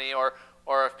raise money, or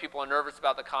if people are nervous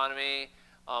about the economy.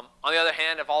 On the other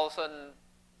hand, if all of a sudden,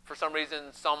 for some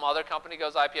reason, some other company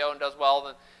goes IPO and does well,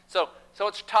 then so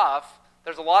it's tough.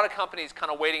 There's a lot of companies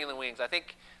kind of waiting in the wings. I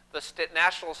think the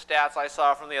national stats I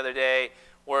saw from the other day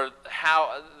were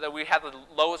that we had the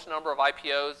lowest number of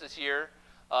IPOs this year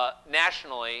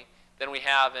nationally than we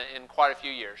have in quite a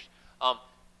few years.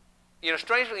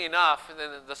 Strangely enough, in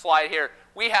the slide here,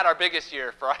 we had our biggest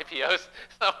year for IPOs.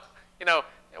 So,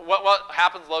 what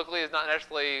happens locally is not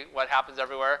necessarily what happens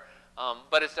everywhere,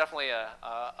 but it's definitely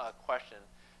a question.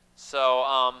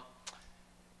 So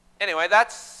anyway,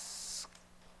 that's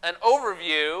an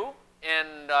overview,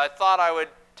 and I thought I would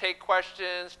take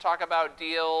questions, talk about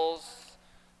deals.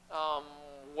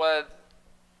 What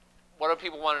do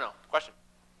people want to know? Question?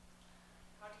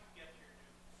 How do you get your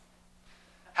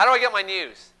news? How do I get my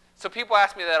news? So people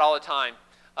ask me that all the time.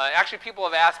 Actually, people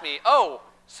have asked me,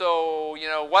 so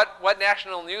what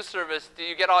national news service do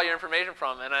you get all your information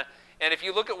from? And if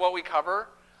you look at what we cover,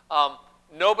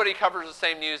 nobody covers the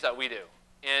same news that we do,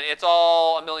 and it's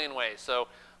all a million ways. So,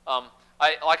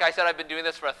 like I said, I've been doing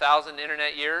this for 1,000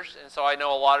 internet years, and so I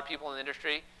know a lot of people in the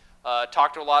industry,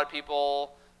 talk to a lot of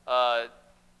people, have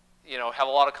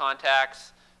a lot of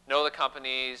contacts, know the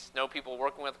companies, know people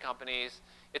working with companies.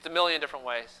 It's a million different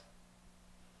ways.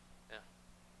 Yeah.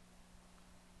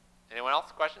 Anyone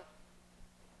else? Question?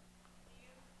 Do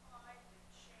you find the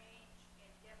change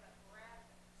in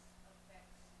demographics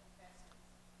affects investments?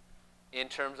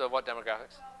 In terms of what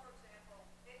demographics? Well, for example,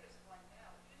 biggest one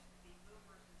now, it used to be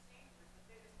boomers and seniors.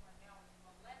 The biggest one now is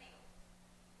millennials.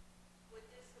 Would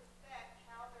this affect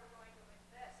how they're going to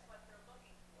invest, what they're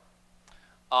looking for?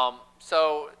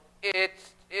 So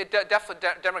definitely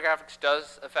demographics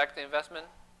does affect the investment.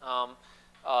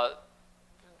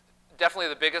 Definitely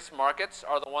the biggest markets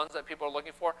are the ones that people are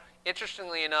looking for.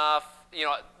 Interestingly enough,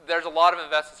 there's a lot of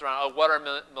investments around, what are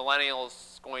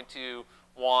millennials going to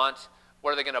want?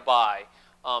 What are they going to buy?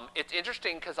 It's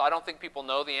interesting because I don't think people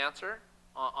know the answer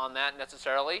on that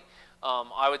necessarily.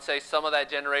 I would say some of that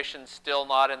generation's still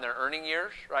not in their earning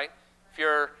years, right? If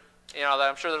you're you know, that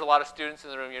I'm sure there's a lot of students in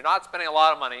the room. You're not spending a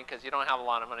lot of money because you don't have a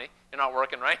lot of money. You're not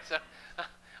working, right? So,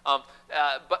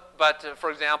 but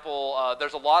for example,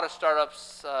 there's a lot of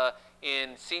startups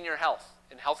in senior health,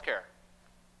 in healthcare,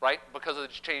 right? Because of the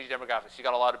changing demographics. You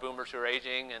got a lot of boomers who are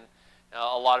aging, and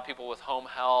a lot of people with home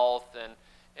health,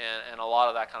 and a lot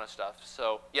of that kind of stuff.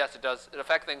 So yes, it does. It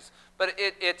affects things, but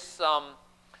it's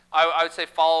I would say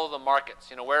follow the markets.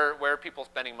 You know, where are people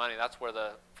spending money? That's where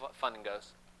the funding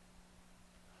goes.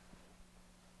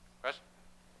 Question?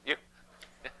 You?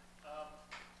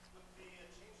 With the change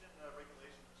in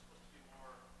regulation, there's supposed to be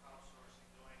more outsourcing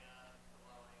going on,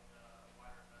 allowing a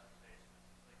wider investor base.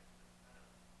 Like kind of,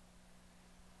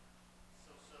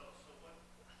 so what?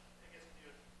 I guess can you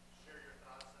share your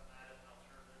thoughts on that as an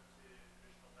alternative to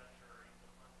traditional venture or angel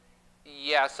funding?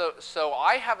 Yeah. So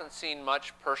I haven't seen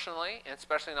much personally, and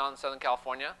especially not in Southern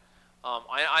California.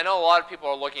 I know a lot of people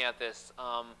are looking at this.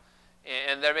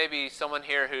 And there may be someone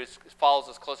here who follows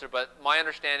us closer, but my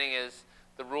understanding is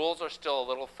the rules are still a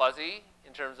little fuzzy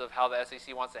in terms of how the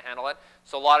SEC wants to handle it.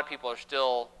 So a lot of people are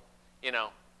still, you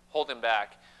know, holding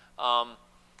back.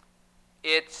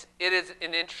 It is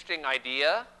an interesting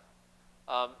idea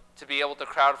to be able to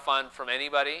crowdfund from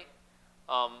anybody,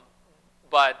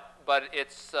 but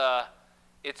it's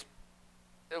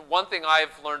one thing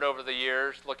I've learned over the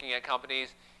years looking at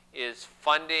companies is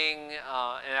funding,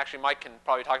 and actually Mike can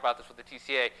probably talk about this with the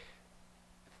TCA.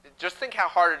 Just think how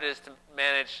hard it is to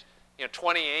manage, you know,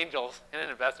 20 angels in an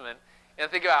investment,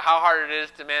 and think about how hard it is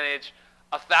to manage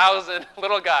 1,000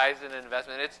 little guys in an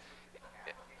investment.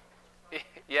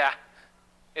 Yeah,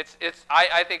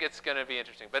 I think it's going to be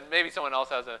interesting, but maybe someone else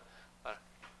has a.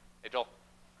 Hey, Joel.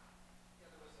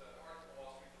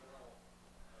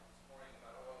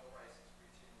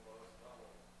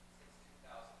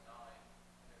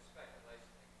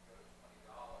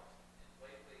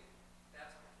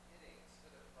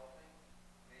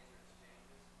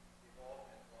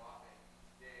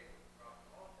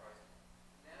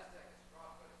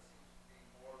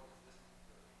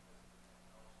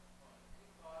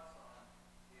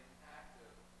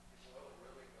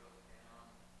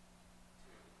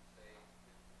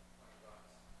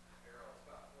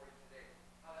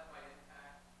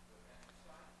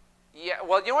 Yeah,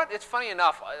 well, you know what? It's funny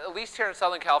enough, at least here in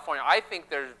Southern California, I think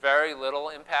there's very little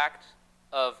impact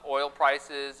of oil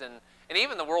prices and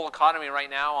even the world economy right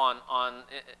now on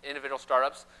individual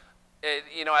startups.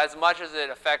 You know, as much as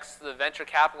it affects the venture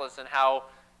capitalists and how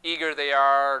eager they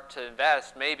are to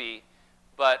invest, maybe,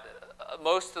 but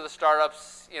most of the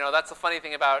startups, you know, that's the funny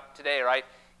thing about today, right,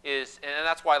 is, and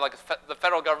that's why, like, the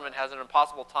federal government has an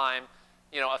impossible time,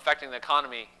 you know, affecting the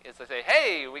economy, is they say,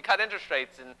 hey, we cut interest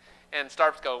rates, and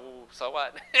startups go, ooh, so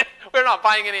what? We're not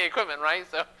buying any equipment, right?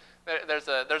 So there's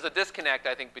a disconnect,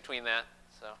 I think, between that.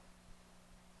 So, I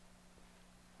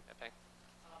think.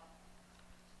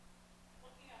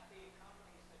 Looking at the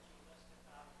companies that you listed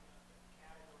out, you know, the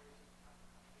categories of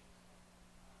companies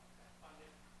that funded,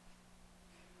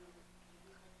 can you make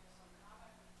some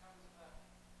comment in terms of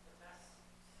the best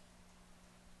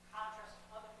contrast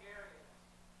to other areas?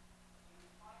 Do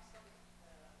you find some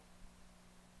specialty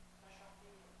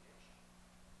or niche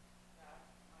that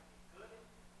might be good in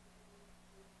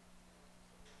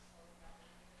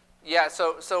Yeah,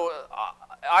 so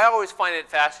I always find it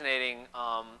fascinating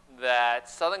that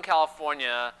Southern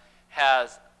California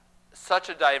has such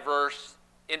a diverse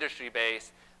industry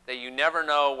base that you never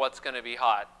know what's going to be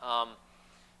hot.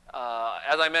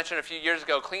 As I mentioned a few years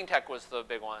ago, clean tech was the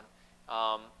big one.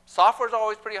 Software's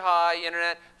always pretty high,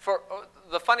 internet.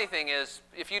 The funny thing is,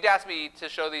 if you'd asked me to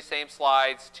show these same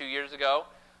slides 2 years ago,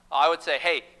 I would say,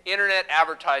 hey, internet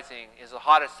advertising is the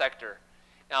hottest sector.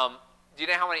 Do you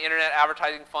know how many internet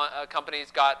advertising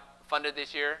companies got funded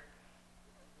this year?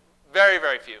 Very,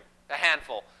 very few, a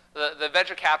handful. The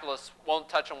venture capitalists won't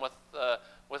touch them with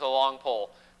a long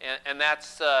pole, and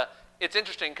that's it's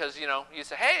interesting because, you know, you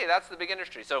say, hey, that's the big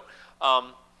industry. So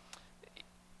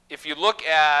if you look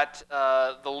at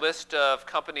the list of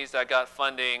companies that got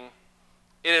funding,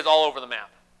 it is all over the map.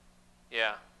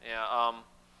 Yeah, yeah.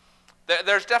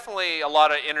 There's definitely a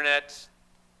lot of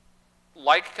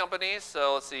internet-like companies.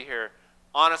 So let's see here.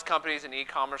 Honest Companies, an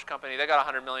e-commerce company, they got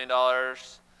 $100 million.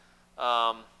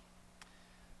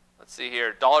 Let's see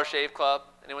here. Dollar Shave Club.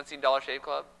 Anyone seen Dollar Shave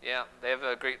Club? Yeah, they have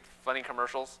great funny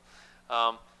commercials.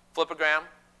 Flipagram,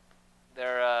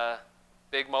 they're a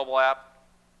big mobile app.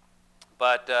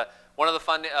 But one of the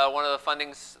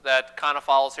fundings that kind of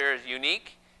follows here is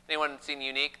Unique. Anyone seen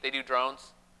Unique? They do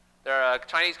drones. They're a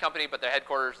Chinese company, but their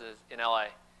headquarters is in LA.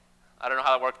 I don't know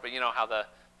how it works, but you know how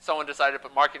someone decided to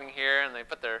put marketing here, and they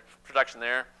put their production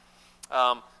there.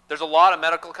 There's a lot of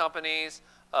medical companies.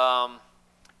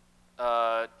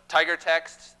 Tiger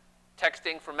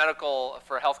texting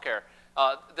for healthcare.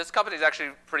 This company is actually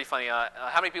pretty funny.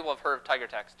 How many people have heard of Tiger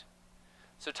Text?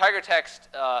 So Tiger Text,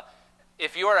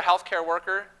 if you are a healthcare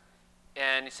worker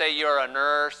and you say you're a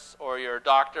nurse or you're a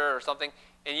doctor or something,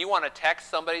 and you want to text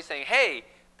somebody saying, hey,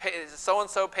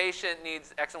 so-and-so patient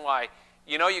needs X and Y,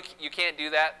 you know you can't do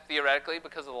that theoretically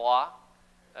because of the law.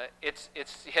 It's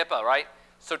HIPAA, right?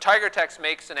 So Tiger Text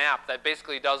makes an app that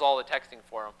basically does all the texting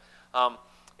for them.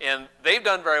 And they've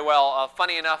done very well.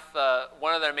 Funny enough,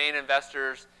 one of their main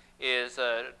investors is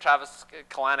Travis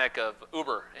Kalanick of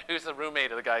Uber, who's the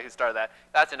roommate of the guy who started that.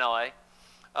 That's in LA.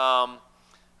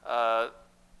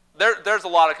 There's a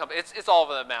lot of companies. It's all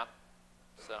over the map.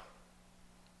 So.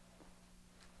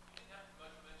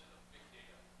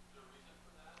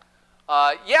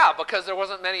 Yeah, because there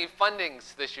wasn't many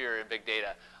fundings this year in big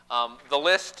data. The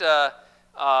list,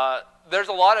 there's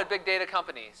a lot of big data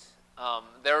companies.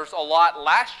 There's a lot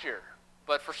last year,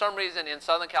 but for some reason in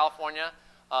Southern California,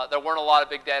 there weren't a lot of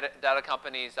big data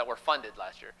companies that were funded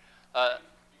last year. Because of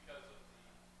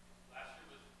last year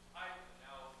was hype, and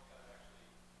now it's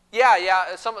actually...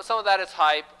 Yeah, some of that is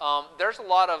hype. There's a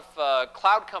lot of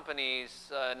cloud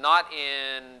companies, not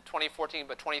in 2014,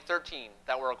 but 2013,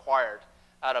 that were acquired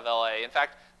out of LA. In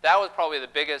fact, that was probably the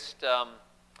biggest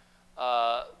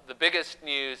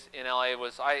news in LA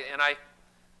was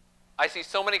I see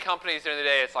so many companies during the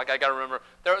day. It's like I got to remember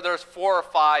there's 4 or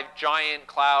 5 giant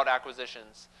cloud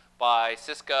acquisitions by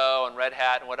Cisco and Red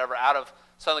Hat and whatever out of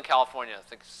Southern California. It's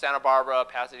like Santa Barbara,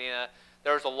 Pasadena.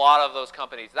 There's a lot of those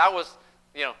companies. That was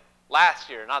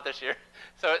last year, not this year.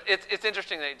 So it's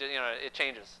interesting that it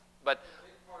changes. But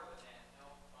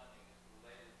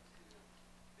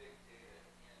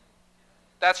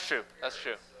that's true. That's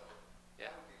true. Yeah.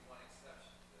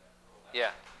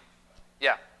 Yeah.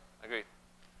 Yeah. Agreed.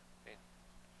 You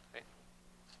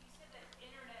said that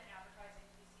internet advertising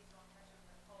VCs won't touch it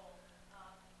with coal.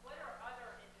 What are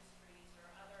other industries or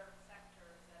other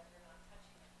sectors that they're not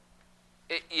touching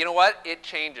it? You know what? It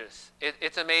changes.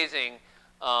 It's amazing.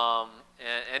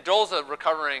 And Joel's a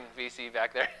recovering VC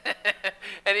back there,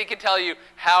 and he can tell you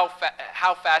how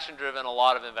fashion-driven a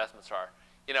lot of investments are.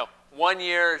 1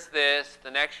 year is this, the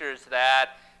next year is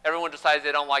that. Everyone decides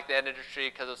they don't like that industry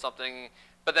because of something,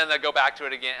 but then they go back to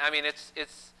it again. I mean,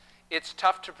 it's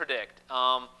tough to predict.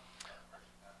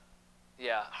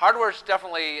 Yeah, hardware's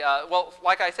definitely well.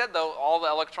 Like I said, though, all the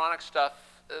electronic stuff,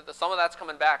 some of that's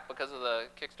coming back because of the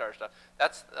Kickstarter stuff.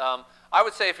 That's I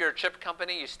would say if you're a chip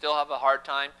company, you still have a hard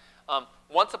time.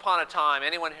 Once upon a time,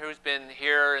 anyone who's been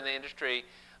here in the industry,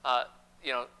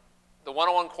 the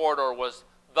 101 corridor was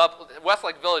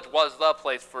Westlake Village was the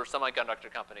place for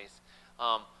semiconductor companies.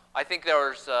 I think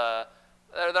there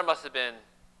must have been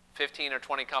 15 or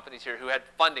 20 companies here who had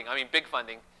funding. I mean, big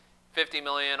funding, $50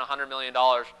 million, $100 million,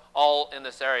 all in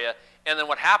this area. And then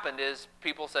what happened is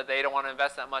people said they don't want to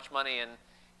invest that much money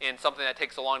in something that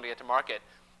takes so long to get to market.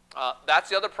 That's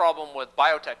the other problem with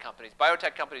biotech companies.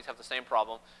 Biotech companies have the same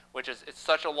problem, which is it's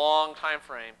such a long time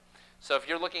frame. So if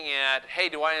you're looking at, hey,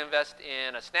 do I invest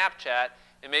in a Snapchat,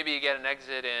 and maybe you get an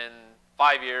exit in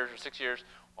 5 years or 6 years,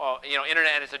 well,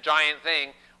 internet is a giant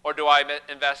thing, or do I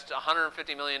invest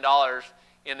 $150 million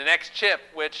in the next chip,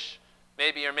 which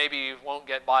maybe or maybe won't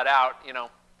get bought out?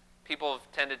 People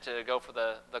have tended to go for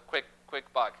the quick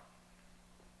buck.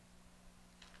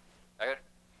 Okay.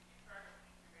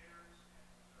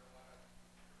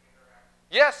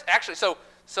 Yes, actually.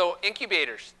 So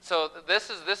incubators. So this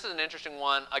is an interesting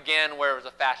one again, where it was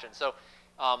a fashion. So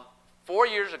 4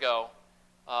 years ago.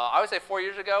 I would say 4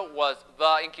 years ago was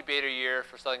the incubator year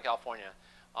for Southern California.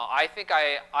 I think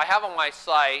I have on my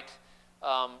site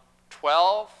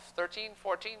 12, 13,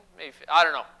 14, maybe, I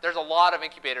don't know. There's a lot of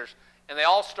incubators, and they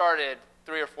all started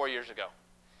 3 or 4 years ago.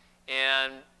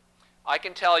 And I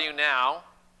can tell you now,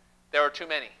 there are too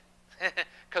many,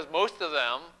 because most of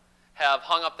them have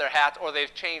hung up their hats or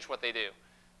they've changed what they do.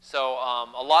 So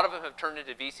a lot of them have turned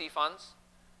into VC funds.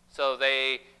 So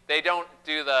they don't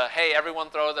do the, hey, everyone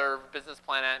throw their business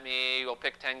plan at me, we'll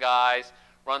pick 10 guys,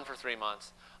 run for 3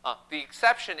 months. The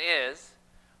exception is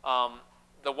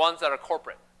the ones that are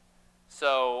corporate.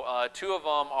 So 2 of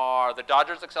them are the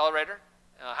Dodgers Accelerator.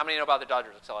 How many know about the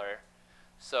Dodgers Accelerator?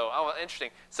 So,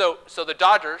 interesting. So the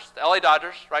Dodgers, the LA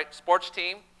Dodgers, right, sports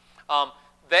team,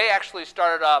 they actually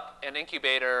started up an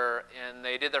incubator, and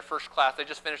they did their first class. They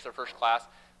just finished their first class.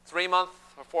 3-month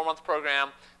or 4-month program.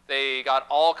 They got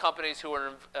all companies who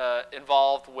were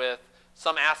involved with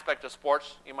some aspect of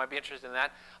sports. You might be interested in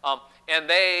that. And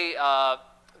they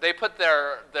put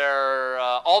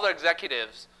all their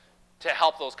executives to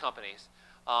help those companies.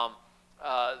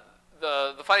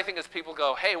 The funny thing is people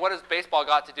go, hey, what has baseball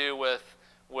got to do with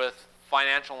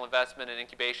financial investment and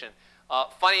incubation.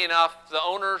 Funny enough, the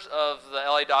owners of the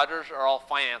LA Dodgers are all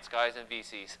finance guys and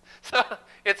VCs. So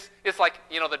it's like,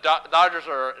 you know, the Dodgers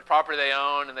are a property they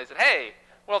own, and they said, hey,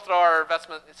 we'll throw our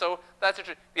investment. So that's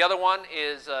interesting. The other one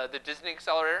is the Disney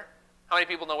Accelerator. How many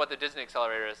people know what the Disney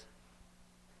Accelerator is?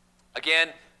 Again,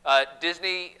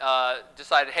 Disney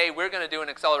decided, hey, we're going to do an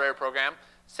accelerator program.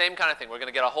 Same kind of thing. We're going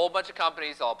to get a whole bunch of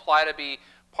companies that'll apply to be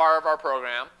part of our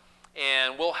program,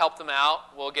 and we'll help them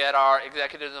out. We'll get our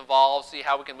executives involved, see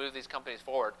how we can move these companies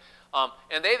forward.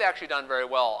 And they've actually done very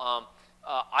well.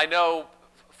 I know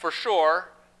for sure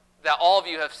that all of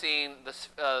you have seen this,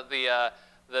 the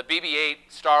BB-8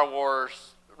 Star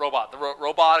Wars robot, the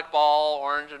robotic ball,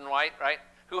 orange and white, right?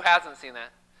 Who hasn't seen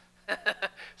that?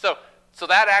 So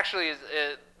that actually is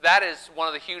one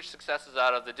of the huge successes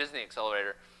out of the Disney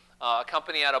Accelerator. A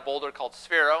company out of Boulder called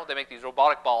Sphero, they make these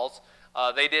robotic balls.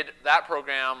 They did that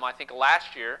program, I think,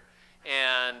 last year,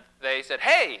 and they said,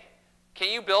 hey, can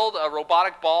you build a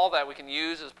robotic ball that we can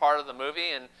use as part of the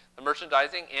movie and the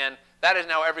merchandising? And that is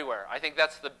now everywhere. I think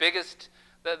that's the biggest,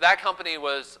 that company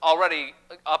was already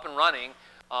up and running,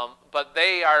 but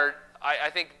they are, I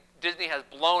think Disney has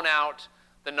blown out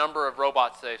the number of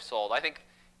robots they've sold. I think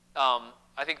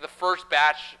the first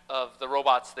batch of the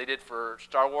robots they did for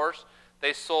Star Wars,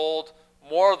 they sold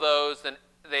more of those than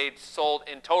they'd sold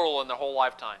in total in their whole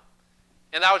lifetime.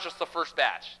 And that was just the first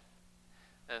batch.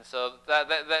 And so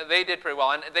they did pretty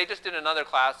well. And they just did another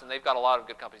class, and they've got a lot of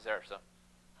good companies there. So.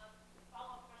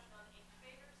 Follow-up question on the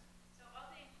incubators. So of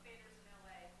the incubators in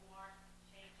LA who aren't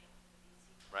changing to the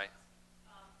VC class, Right.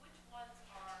 Which ones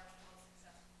are the most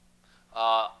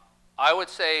successful? I would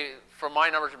say, from my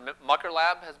numbers, Mucker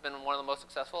Lab has been one of the most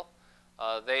successful.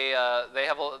 They've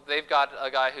got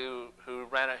a guy who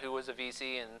ran it, who was a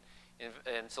VC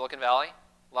in Silicon Valley.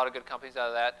 A lot of good companies out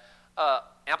of that.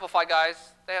 Amplify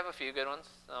guys, they have a few good ones.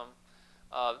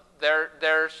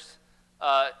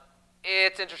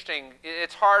 It's interesting.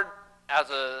 It's hard as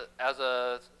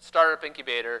a startup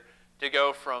incubator to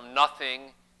go from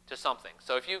nothing to something.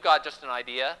 So if you've got just an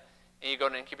idea and you go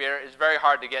to an incubator, it's very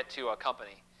hard to get to a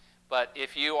company. But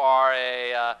if you are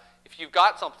if you've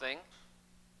got something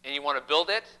and you want to build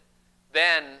it,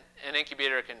 then an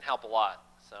incubator can help a lot.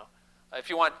 So if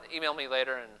you want, email me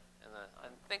later, and I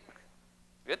think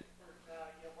good.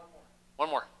 Yeah, one more. One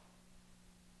more.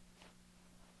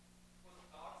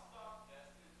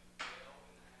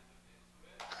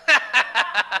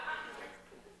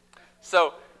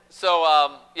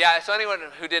 So anyone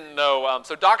who didn't know,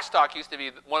 so DocStock used to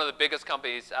be one of the biggest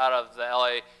companies out of the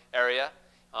LA area.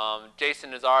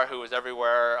 Jason Nazar, who was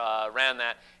everywhere, ran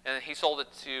that, and he sold it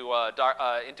to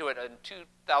Intuit in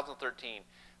 2013, I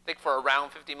think for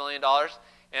around $50 million.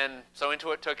 And so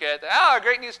Intuit took it,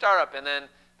 great new startup, and then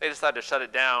they decided to shut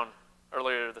it down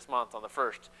earlier this month on the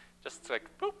 1st. Just like,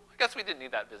 boop, I guess we didn't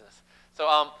need that business.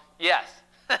 So yes.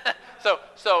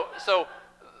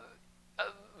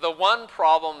 The one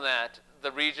problem that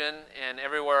the region and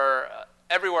everywhere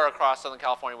across Southern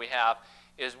California we have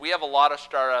is we have a lot of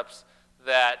startups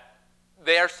that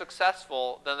they are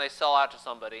successful, then they sell out to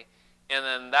somebody, and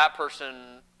then that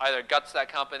person either guts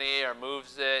that company or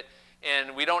moves it,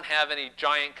 and we don't have any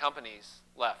giant companies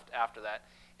left after that.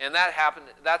 And that's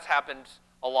happened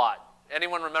a lot.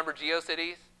 Anyone remember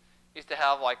GeoCities? Used to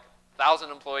have like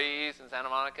 1,000 employees in Santa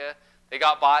Monica. They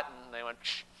got bought, and they went,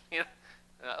 you know.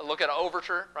 Look at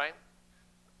Overture, right?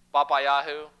 Bought by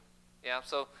Yahoo. Yeah,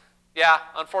 so, yeah,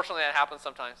 unfortunately that happens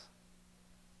sometimes.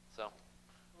 So,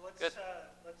 Well, good.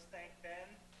 Let's thank Ben.